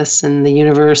Goddess and the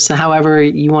universe, however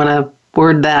you want to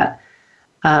word that,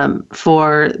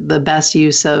 for the best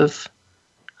use of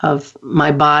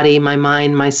my body, my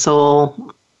mind, my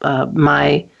soul,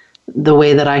 the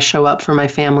way that I show up for my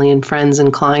family and friends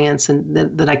and clients, and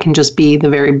that I can just be the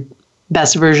very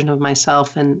best version of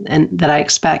myself, and that I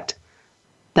expect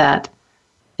that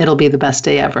it'll be the best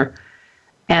day ever.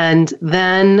 And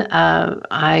then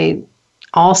I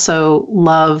also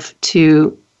love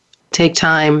to take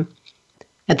time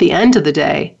at the end of the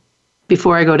day,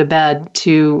 before I go to bed,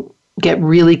 to get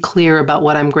really clear about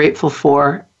what I'm grateful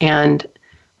for, and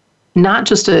not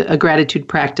just a gratitude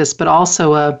practice, but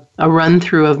also a run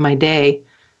through of my day,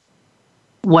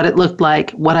 what it looked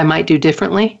like, what I might do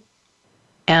differently,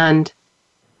 and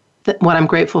what I'm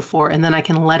grateful for. And then I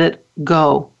can let it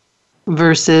go,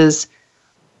 versus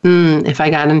if I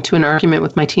got into an argument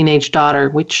with my teenage daughter,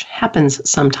 which happens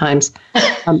sometimes,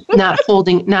 not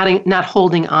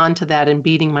holding on to that and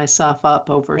beating myself up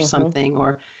over something,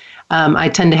 or I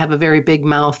tend to have a very big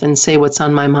mouth and say what's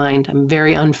on my mind. I'm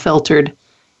very unfiltered.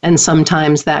 And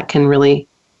sometimes that can really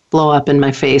blow up in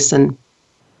my face. And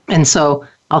so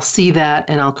I'll see that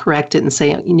and I'll correct it and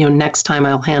say, next time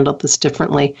I'll handle this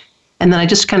differently. And then I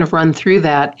just kind of run through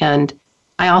that. And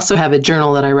I also have a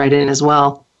journal that I write in as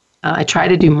well. I try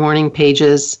to do morning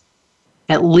pages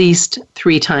at least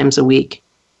 3 times a week,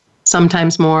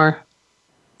 sometimes more,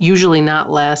 usually not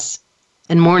less.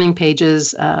 And morning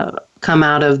pages come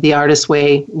out of The Artist's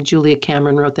Way. Julia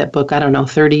Cameron wrote that book,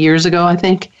 30 years ago, I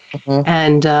think. Mm-hmm.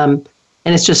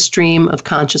 And it's just stream of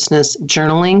consciousness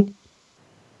journaling.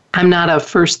 I'm not a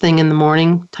first thing in the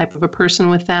morning type of a person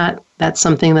with that. That's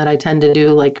something that I tend to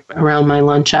do like around my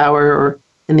lunch hour or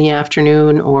in the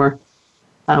afternoon, or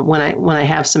when I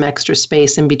have some extra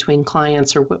space in between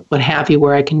clients or what have you,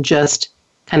 where I can just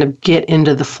kind of get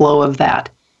into the flow of that.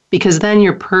 Because then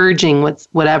you're purging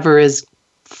whatever is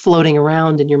floating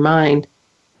around in your mind.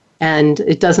 And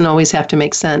it doesn't always have to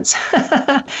make sense.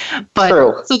 But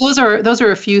true. So those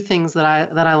are a few things that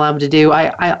I love to do.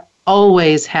 I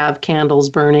always have candles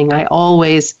burning. I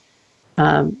always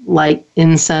light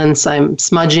incense. I'm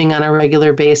smudging on a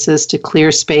regular basis to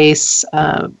clear space.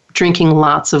 Drinking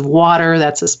lots of water.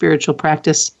 That's a spiritual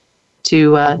practice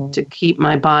to keep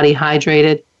my body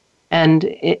hydrated. And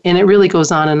it really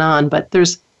goes on and on. But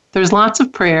there's lots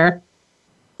of prayer.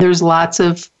 There's lots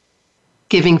of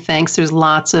giving thanks. There's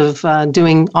lots of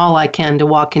doing all I can to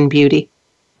walk in beauty.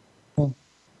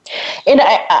 And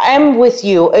I'm with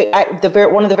you.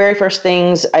 One of the very first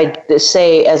things I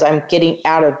say as I'm getting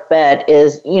out of bed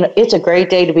is, it's a great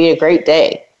day to be a great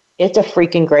day. It's a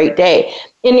freaking great day.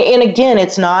 And again,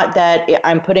 it's not that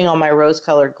I'm putting on my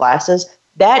rose-colored glasses.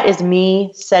 That is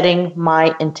me setting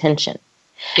my intention.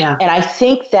 Yeah. And I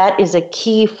think that is a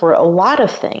key for a lot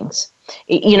of things.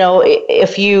 It's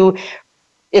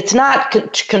not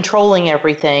controlling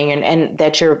everything and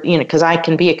that you're, because I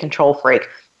can be a control freak.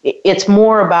 It's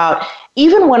more about,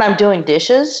 even when I'm doing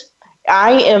dishes,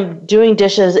 I am doing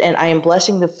dishes and I am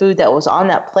blessing the food that was on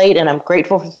that plate, and I'm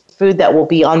grateful for the food that will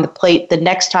be on the plate the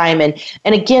next time. And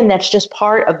again, that's just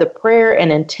part of the prayer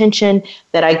and intention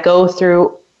that I go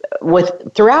through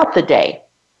throughout the day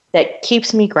that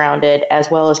keeps me grounded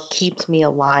as well as keeps me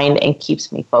aligned and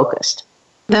keeps me focused.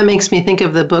 That makes me think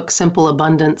of the book Simple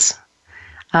Abundance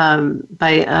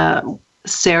by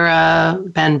Sarah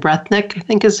Van Brethnick, I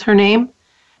think is her name.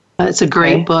 It's a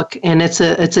great book, and it's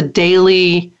a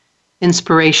daily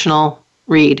inspirational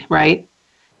read, right?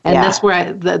 And that's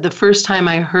where the first time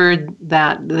I heard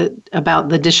about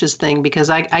the dishes thing, because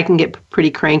I can get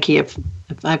pretty cranky if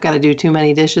I've got to do too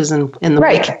many dishes in the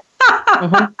week.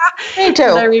 Mm-hmm. Me too.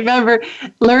 And I remember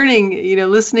learning,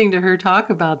 listening to her talk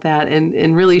about that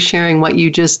and really sharing what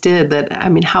you just did,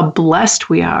 how blessed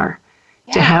we are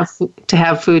to have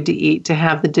food to eat, to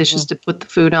have the dishes to put the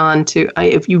food on.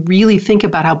 If you really think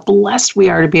about how blessed we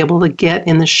are to be able to get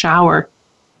in the shower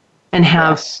and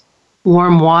have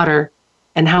warm water,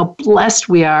 and how blessed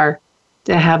we are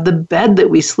to have the bed that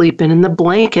we sleep in and the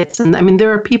blankets. And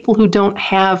there are people who don't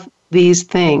have these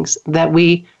things that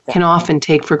we can often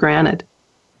take for granted.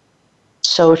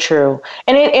 So true.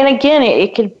 And again,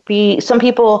 it could be, some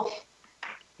people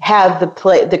have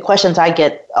the questions I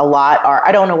get a lot are,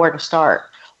 I don't know where to start.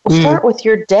 Well, start with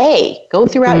your day. Go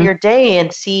throughout your day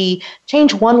and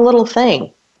change one little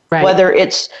thing. Right. Whether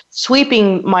it's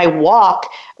sweeping my walk,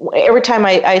 every time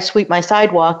I sweep my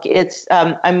sidewalk, it's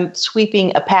I'm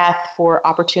sweeping a path for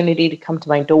opportunity to come to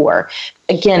my door.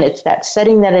 Again, it's that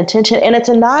setting that intention, and it's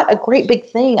not a great big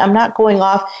thing. I'm not going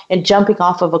off and jumping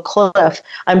off of a cliff.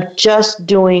 I'm just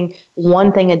doing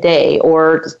one thing a day,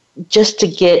 or just to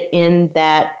get in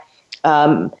that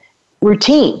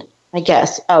routine, I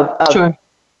guess, of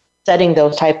setting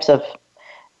those types of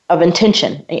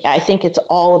intention. I think it's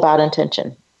all about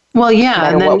intention. Well, yeah,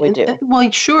 and then what we do.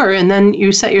 Well, sure, and then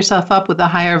you set yourself up with a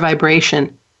higher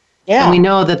vibration. Yeah, and we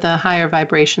know that the higher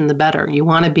vibration, the better. You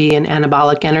want to be in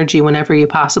anabolic energy whenever you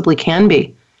possibly can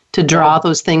be, to draw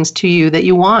those things to you that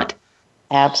you want.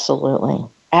 Absolutely,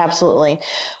 absolutely.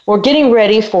 We're getting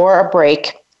ready for a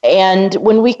break, and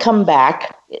when we come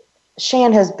back,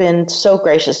 Shan has been so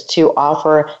gracious to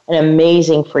offer an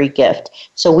amazing free gift.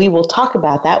 So we will talk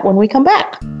about that when we come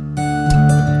back.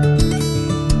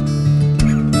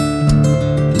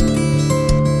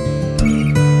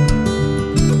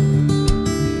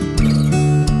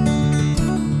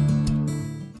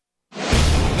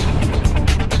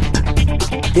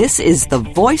 This is the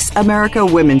Voice America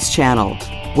Women's Channel,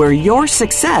 where your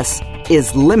success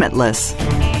is limitless.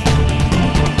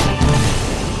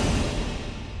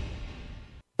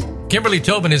 Kimberly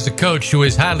Tobin is a coach who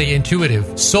is highly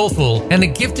intuitive, soulful, and a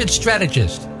gifted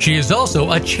strategist. She is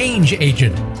also a change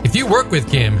agent. If you work with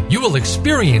Kim, you will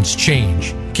experience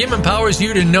change. Kim empowers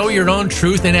you to know your own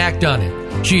truth and act on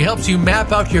it. She helps you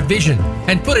map out your vision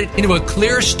and put it into a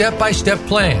clear step-by-step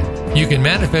plan. You can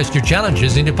manifest your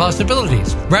challenges into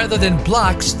possibilities rather than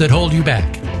blocks that hold you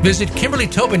back. Visit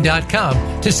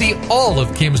KimberlyTobin.com to see all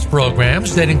of Kim's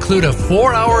programs that include a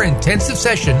 4-hour intensive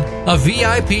session, a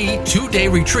VIP 2-day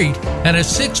retreat, and a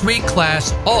 6-week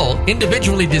class, all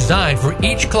individually designed for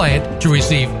each client to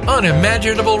receive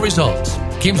unimaginable results.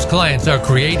 Kim's clients are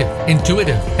creative,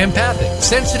 intuitive, empathic,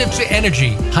 sensitive to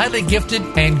energy, highly gifted,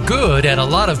 and good at a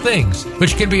lot of things,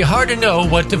 which can be hard to know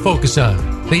what to focus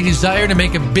on. They desire to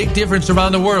make a big difference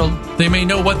around the world. They may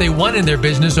know what they want in their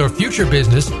business or future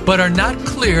business, but are not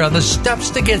clear on the steps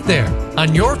to get there.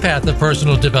 On your path of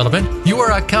personal development, you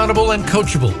are accountable and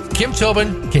coachable. Kim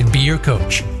Tobin can be your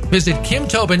coach. Visit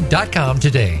KimTobin.com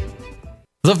today.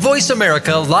 The Voice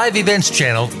America Live Events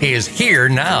channel is here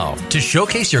now to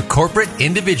showcase your corporate,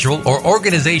 individual, or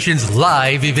organization's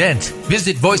live event.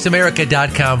 Visit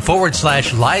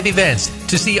voiceamerica.com/live events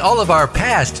to see all of our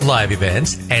past live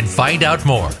events and find out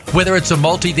more. Whether it's a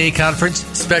multi-day conference,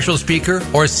 special speaker,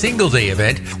 or single-day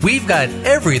event, we've got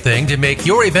everything to make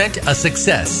your event a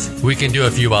success. We can do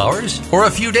a few hours or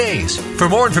a few days. For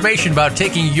more information about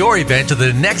taking your event to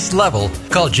the next level,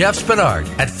 call Jeff Spinard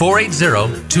at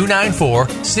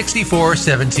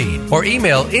 480-294-6417 or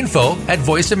email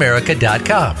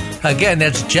info@voiceamerica.com. Again,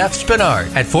 that's Jeff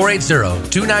Spinard at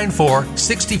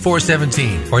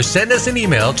 480-294-6417 or send us an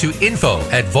email to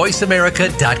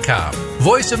info@voiceamerica.com.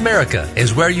 Voice America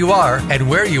is where you are and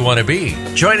where you want to be.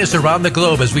 Join us around the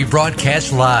globe as we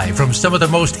broadcast live from some of the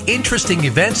most interesting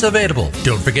events available.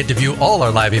 Don't forget to view all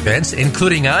our live events,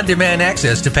 including on-demand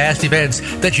access to past events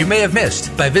that you may have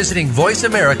missed by visiting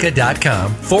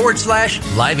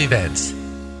voiceamerica.com/live events.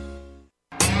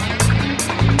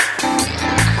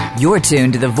 You're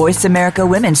tuned to the Voice America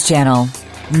Women's Channel,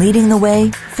 leading the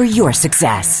way for your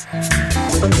success.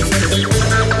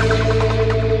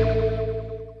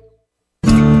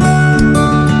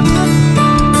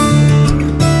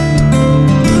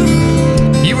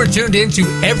 You are tuned into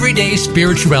Everyday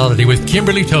Spirituality with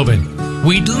Kimberly Tobin.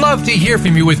 We'd love to hear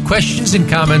from you with questions and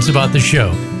comments about the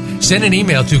show. Send an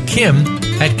email to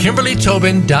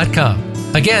kim@kimberlytobin.com.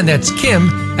 Again, that's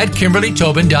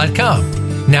kim@kimberlytobin.com.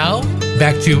 Now,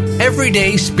 back to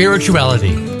Everyday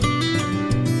Spirituality.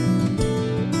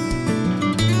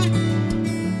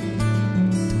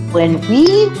 When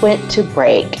we went to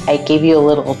break, I gave you a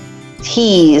little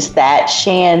tease that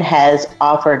Shan has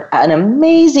offered an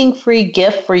amazing free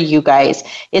gift for you guys.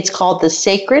 It's called the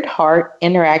Sacred Heart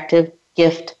Interactive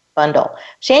Gift Bundle.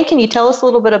 Shan, can you tell us a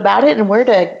little bit about it and where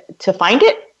to find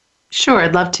it? Sure,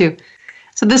 I'd love to.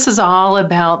 So this is all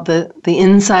about the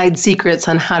inside secrets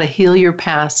on how to heal your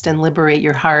past and liberate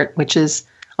your heart, which is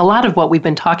a lot of what we've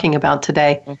been talking about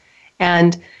today. Mm-hmm.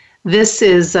 And this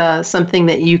is something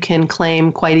that you can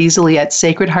claim quite easily at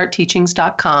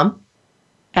sacredheartteachings.com.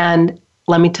 And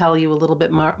let me tell you a little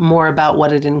bit more about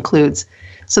what it includes.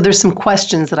 So there's some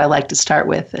questions that I like to start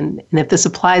with. And if this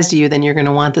applies to you, then you're going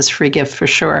to want this free gift for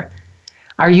sure.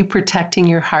 Are you protecting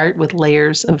your heart with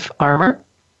layers of armor?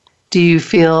 Do you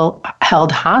feel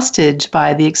held hostage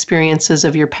by the experiences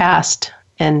of your past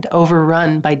and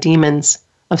overrun by demons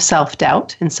of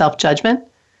self-doubt and self-judgment?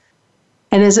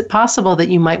 And is it possible that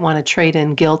you might want to trade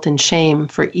in guilt and shame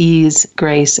for ease,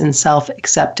 grace, and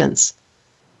self-acceptance?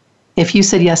 If you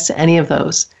said yes to any of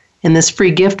those, in this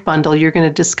free gift bundle, you're going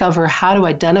to discover how to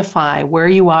identify where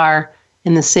you are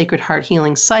in the Sacred Heart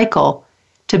healing cycle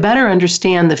to better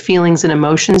understand the feelings and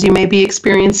emotions you may be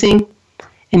experiencing.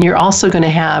 And you're also going to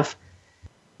have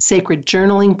sacred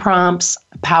journaling prompts,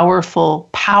 a powerful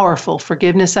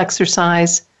forgiveness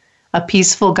exercise, a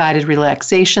peaceful guided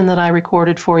relaxation that I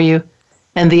recorded for you,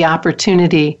 and the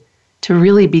opportunity to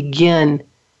really begin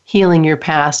healing your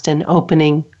past and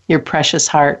opening your precious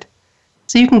heart.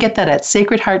 So you can get that at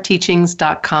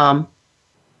sacredheartteachings.com.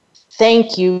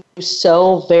 Thank you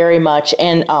so very much.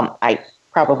 And I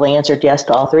probably answered yes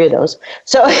to all three of those.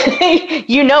 So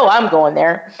you know I'm going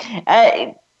there.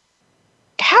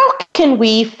 How can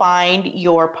we find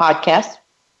your podcast?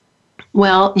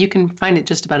 Well, you can find it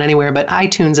just about anywhere, but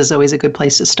iTunes is always a good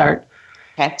place to start.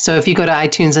 Okay. So if you go to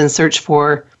iTunes and search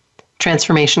for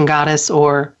Transformation Goddess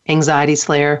or Anxiety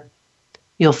Slayer,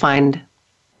 you'll find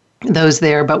those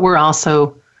there. But we're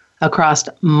also across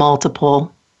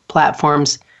multiple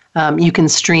platforms. You can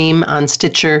stream on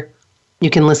Stitcher. You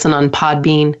can listen on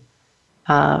Podbean,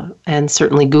 and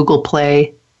certainly Google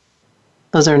Play.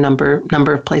 Those are a number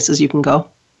of places you can go.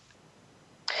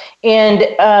 And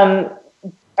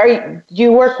do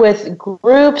you work with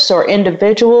groups or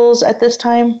individuals at this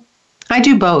time? I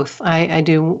do both. I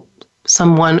do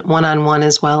some one-on-one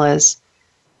as well as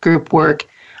group work.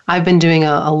 I've been doing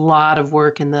a lot of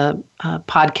work in the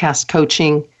podcast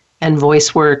coaching and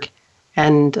voice work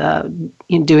and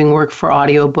doing work for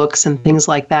audiobooks and things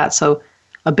like that. So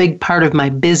a big part of my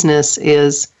business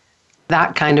is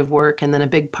that kind of work. And then a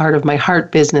big part of my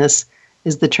heart business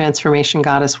is the Transformation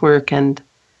Goddess work and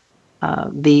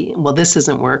this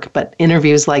isn't work, but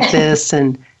interviews like this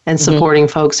and supporting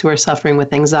folks who are suffering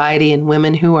with anxiety and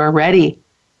women who are ready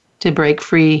to break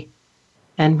free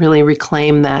and really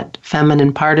reclaim that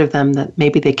feminine part of them that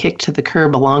maybe they kicked to the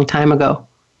curb a long time ago.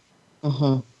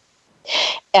 Mm-hmm.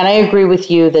 And I agree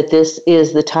with you that this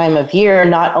is the time of year,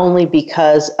 not only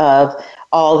because of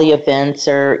all the events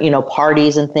or,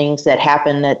 parties and things that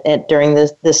happen during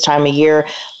this time of year,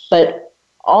 but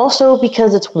also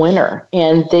because it's winter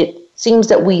and seems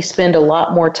that we spend a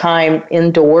lot more time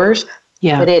indoors,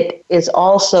 but it is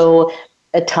also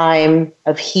a time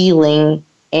of healing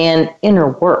and inner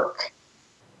work.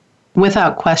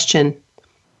 Without question.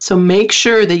 So make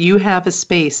sure that you have a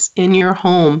space in your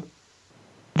home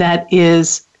that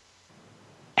is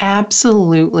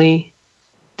absolutely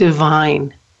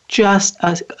divine. Just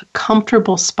a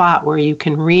comfortable spot where you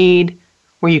can read,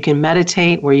 where you can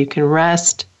meditate, where you can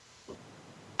rest.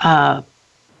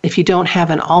 If you don't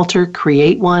have an altar,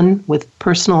 create one with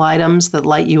personal items that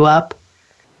light you up.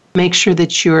 Make sure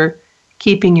that you're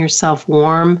keeping yourself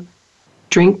warm.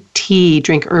 Drink tea,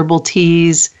 drink herbal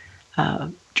teas,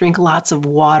 drink lots of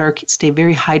water, stay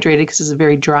very hydrated because it's a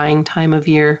very drying time of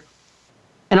year.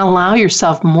 And allow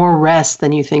yourself more rest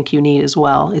than you think you need as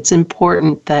well. It's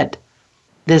important that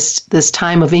this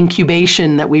time of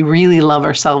incubation that we really love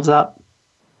ourselves up.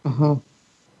 Mm-hmm.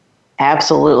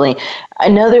 Absolutely.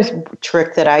 Another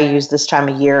trick that I use this time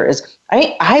of year is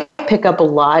I pick up a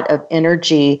lot of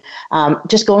energy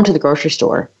just going to the grocery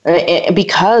store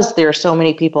because there are so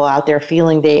many people out there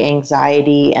feeling the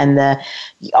anxiety and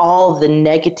all the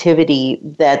negativity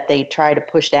that they try to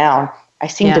push down. I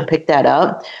seem to pick that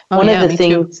up. One of the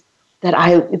things that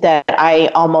I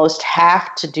almost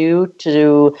have to do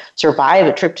to survive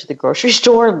a trip to the grocery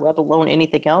store, let alone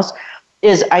anything else,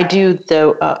 is I do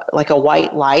like a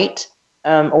white light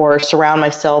or surround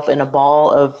myself in a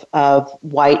ball of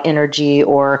white energy,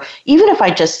 or even if I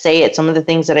just say it, some of the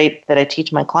things that I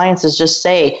teach my clients is just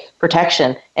say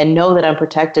protection and know that I'm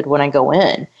protected when I go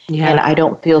in, and I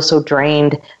don't feel so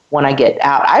drained when I get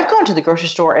out. I've gone to the grocery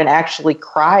store and actually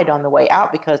cried on the way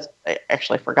out because I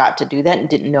actually forgot to do that and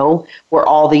didn't know where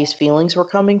all these feelings were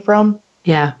coming from.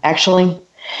 Yeah. Actually,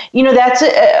 that's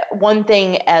one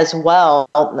thing as well,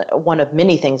 one of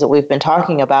many things that we've been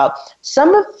talking about.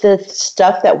 Some of the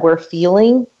stuff that we're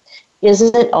feeling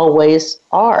isn't always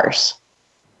ours.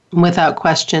 Without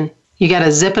question. You got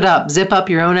to zip up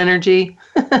your own energy.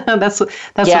 That's what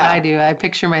I do. I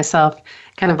picture myself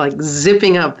kind of like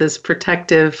zipping up this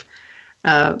protective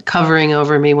covering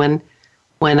over me when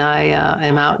I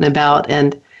am out and about.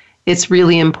 And it's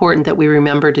really important that we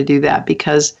remember to do that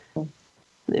because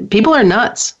people are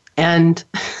nuts. And,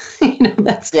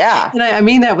 that's, and I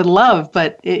mean that with love,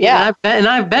 but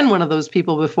I've been one of those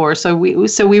people before. So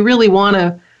we really want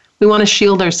to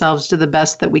shield ourselves to the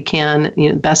best that we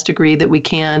can, best degree that we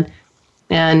can.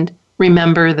 And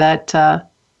remember that to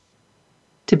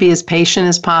be as patient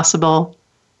as possible,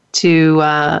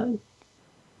 to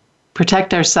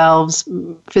protect ourselves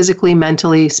physically,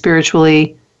 mentally,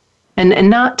 spiritually, and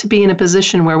not to be in a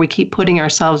position where we keep putting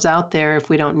ourselves out there if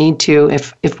we don't need to.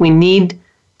 If we need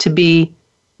to be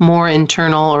more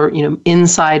internal or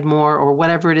inside more or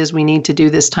whatever it is we need to do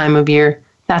this time of year,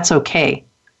 that's okay.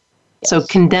 Yes. So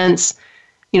condense.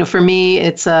 For me,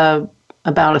 it's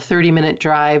about a 30-minute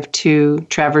drive to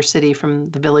Traverse City from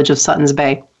the village of Suttons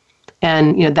Bay.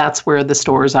 And, that's where the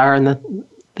stores are, and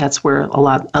that's where a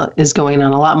lot is going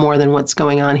on, a lot more than what's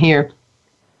going on here.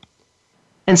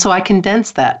 And so I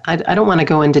condense that. I don't want to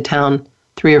go into town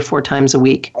 3 or 4 times a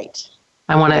week. Right.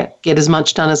 I want to get as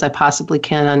much done as I possibly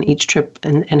can on each trip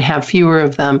and have fewer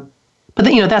of them. But,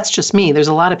 that's just me. There's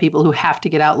a lot of people who have to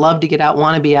get out, love to get out,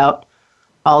 want to be out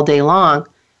all day long.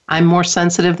 I'm more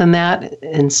sensitive than that.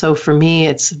 And so for me,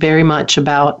 it's very much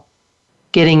about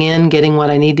getting in, getting what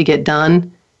I need to get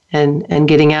done, and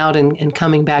getting out and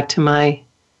coming back to my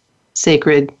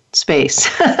sacred space.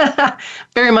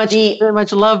 very much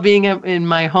love being in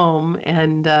my home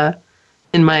and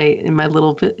in my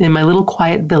little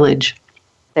quiet village.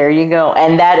 There you go.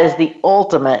 And that is the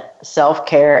ultimate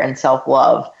self-care and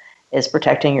self-love, is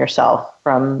protecting yourself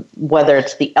from whether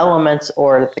it's the elements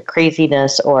or the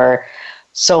craziness or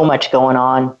so much going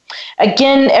on.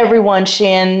 Again, everyone,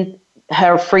 Shan,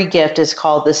 her free gift is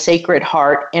called the Sacred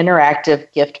Heart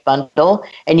Interactive Gift Bundle,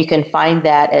 and you can find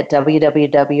that at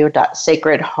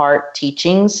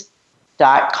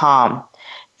www.sacredheartteachings.com.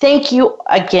 Thank you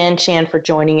again, Shan, for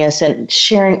joining us and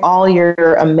sharing all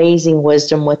your amazing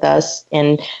wisdom with us.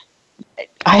 And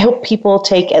I hope people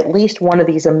take at least one of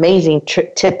these amazing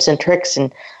tips and tricks.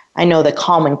 And I know the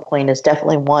calming point is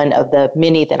definitely one of the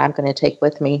many that I'm going to take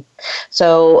with me.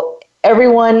 So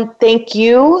everyone, thank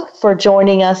you for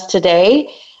joining us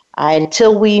today.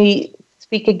 Until we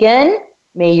speak again,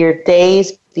 may your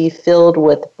days be filled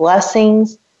with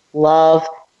blessings, love,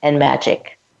 and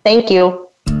magic. Thank you.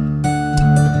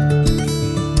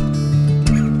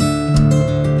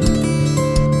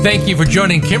 Thank you for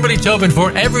joining Kimberly Tobin for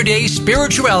Everyday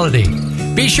Spirituality.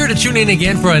 Be sure to tune in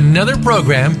again for another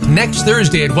program next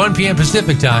Thursday at 1 p.m.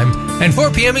 Pacific Time and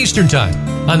 4 p.m. Eastern Time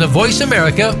on the Voice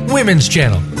America Women's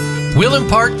Channel. We'll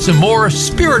impart some more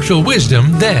spiritual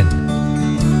wisdom then.